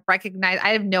like a recognized,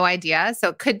 I have no idea. So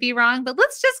it could be wrong, but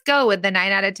let's just go with the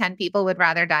 9 out of 10 people would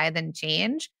rather die than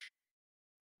change.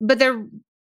 But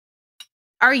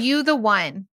are you the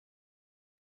one?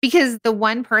 Because the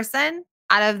one person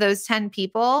out of those 10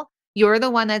 people, you're the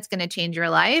one that's going to change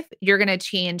your life. You're going to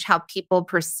change how people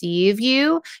perceive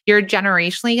you. You're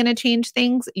generationally going to change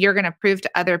things. You're going to prove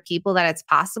to other people that it's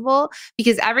possible,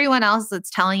 because everyone else that's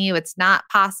telling you it's not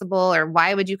possible, or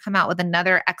why would you come out with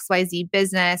another XYZ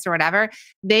business or whatever,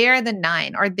 they are the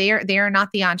 9, or they are not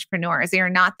the entrepreneurs. They are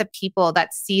not the people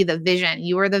that see the vision.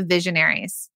 You are the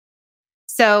visionaries.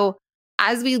 So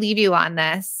as we leave you on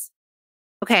this,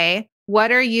 okay,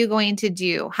 what are you going to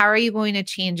do? How are you going to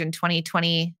change in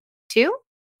 2022?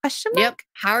 Question mark? Yep.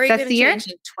 How are you going to change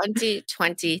in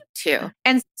 2022?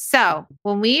 And so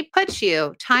when we put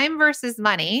you time versus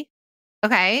money,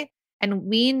 okay, and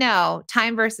we know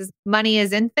time versus money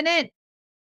is infinite,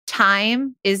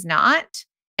 time is not,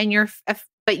 and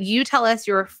but you tell us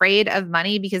you're afraid of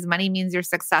money because money means you're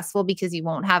successful because you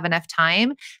won't have enough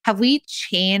time. Have we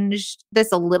changed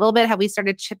this a little bit? Have we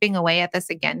started chipping away at this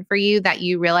again for you, that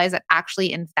you realize that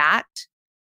actually, in fact,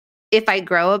 if I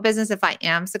grow a business, if I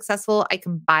am successful, I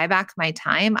can buy back my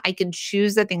time. I can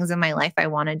choose the things in my life I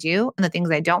want to do and the things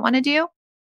I don't want to do.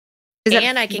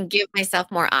 And I can give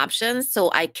myself more options,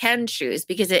 so I can choose,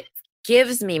 because it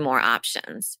gives me more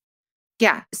options.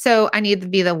 Yeah. So I need to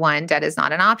be the one. Debt is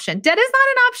not an option. Debt is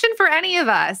not an option for any of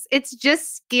us. It's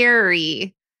just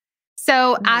scary.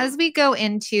 So as we go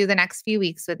into the next few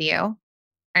weeks with you, all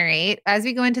right, as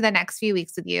we go into the next few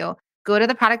weeks with you, go to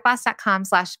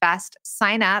theproductboss.com/best,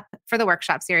 sign up for the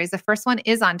workshop series. The first one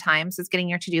is on time, so it's getting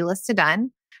your to-do list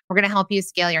done. We're going to help you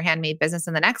scale your handmade business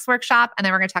in the next workshop. And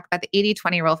then we're going to talk about the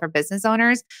 80-20 rule for business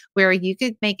owners, where you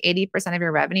could make 80% of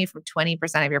your revenue from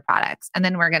 20% of your products. And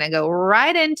then we're going to go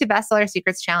right into Bestseller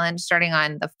Secrets Challenge starting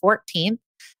on the 14th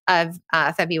of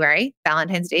February,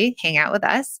 Valentine's Day. Hang out with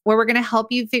us, where we're going to help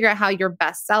you figure out how your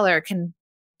bestseller can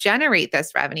generate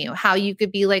this revenue, how you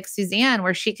could be like Suzanne,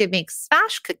 where she could make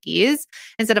smash cookies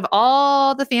instead of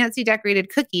all the fancy decorated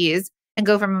cookies, and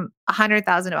go from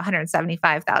 100,000 to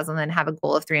 175,000 and have a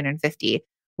goal of 350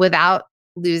 without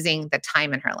losing the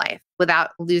time in her life, without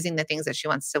losing the things that she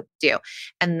wants to do.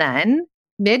 And then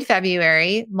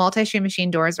mid-February, multi-stream machine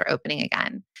doors are opening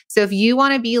again. So if you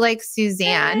want to be like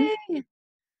Suzanne,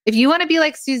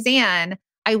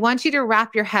 I want you to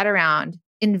wrap your head around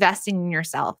investing in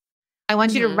yourself. I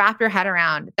want you to wrap your head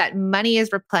around that money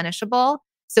is replenishable.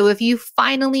 So if you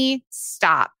finally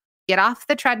stop, get off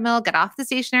the treadmill, get off the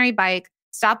stationary bike,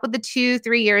 stop with the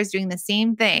 2-3 years doing the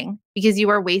same thing because you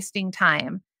are wasting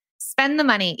time. Spend the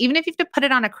money. Even if you have to put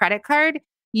it on a credit card,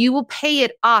 you will pay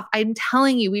it off. I'm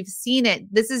telling you, we've seen it.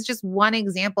 This is just one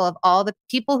example of all the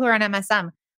people who are on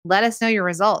MSM. Let us know your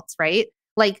results, right?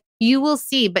 Like you will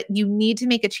see, but you need to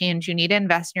make a change. You need to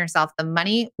invest in yourself. The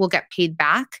money will get paid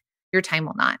back. Your time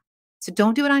will not. So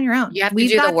don't do it on your own. You have to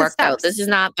do the work though. This is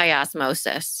not by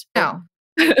osmosis. No.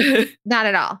 Not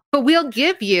at all. But we'll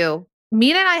give you,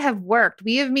 Mina and I have worked.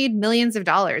 We have made millions of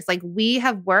dollars. Like we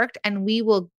have worked and we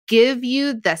will give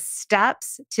you the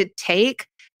steps to take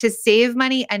to save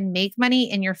money and make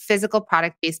money in your physical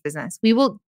product-based business.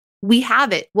 We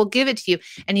have it. We'll give it to you.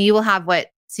 And you will have what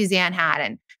Suzanne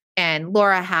had and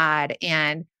Laura had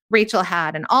and Rachel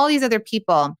had and all these other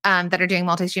people that are doing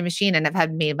multi-stream machine and have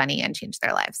had made money and changed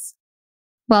their lives.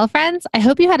 Well, friends, I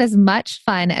hope you had as much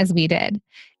fun as we did.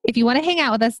 If you want to hang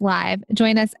out with us live,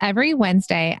 join us every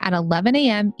Wednesday at 11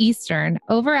 a.m. Eastern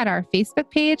over at our Facebook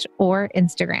page or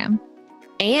Instagram.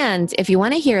 And if you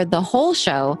want to hear the whole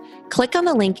show, click on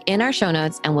the link in our show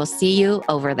notes and we'll see you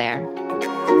over there.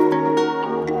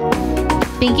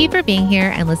 Thank you for being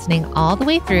here and listening all the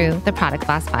way through the Product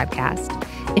Boss podcast.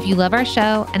 If you love our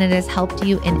show and it has helped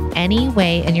you in any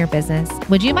way in your business,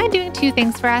 would you mind doing 2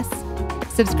 things for us?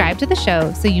 Subscribe to the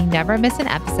show so you never miss an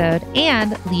episode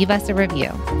and leave us a review.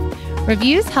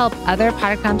 Reviews help other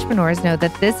product entrepreneurs know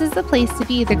that this is the place to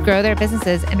be to grow their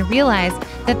businesses and realize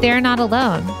that they're not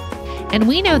alone. And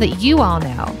we know that you all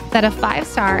know that a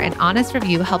 5-star and honest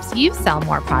review helps you sell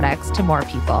more products to more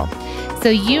people. So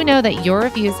you know that your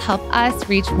reviews help us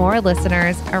reach more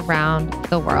listeners around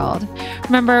the world.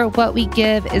 Remember, what we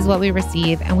give is what we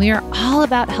receive, and we are all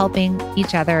about helping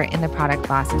each other in the Product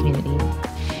Boss community.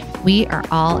 We are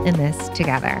all in this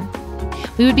together.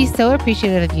 We would be so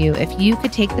appreciative of you if you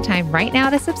could take the time right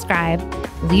now to subscribe,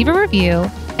 leave a review,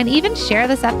 and even share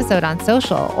this episode on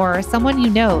social or someone you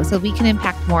know so we can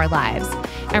impact more lives.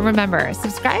 And remember,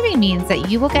 subscribing means that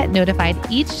you will get notified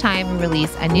each time we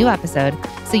release a new episode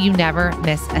so you never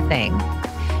miss a thing.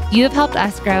 You have helped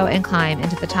us grow and climb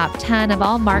into the top 10 of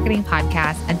all marketing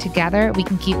podcasts, and together we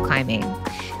can keep climbing.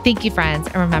 Thank you, friends.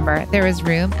 And remember, there is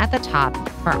room at the top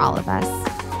for all of us.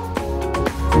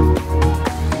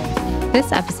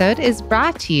 This episode is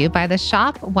brought to you by the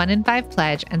Shop 1 in 5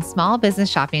 Pledge and Small Business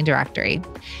Shopping Directory.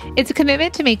 It's a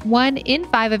commitment to make 1 in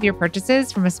 5 of your purchases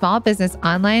from a small business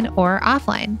online or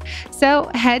offline.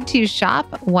 So head to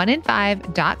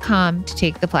shop1in5.com to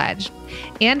take the pledge.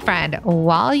 And friend,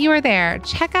 while you are there,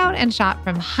 check out and shop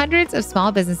from hundreds of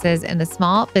small businesses in the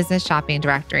Small Business Shopping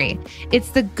Directory.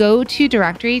 It's the go-to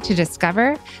directory to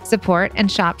discover, support,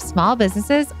 and shop small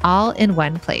businesses all in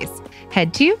one place.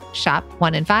 Head to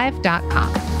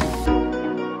shop1in5.com.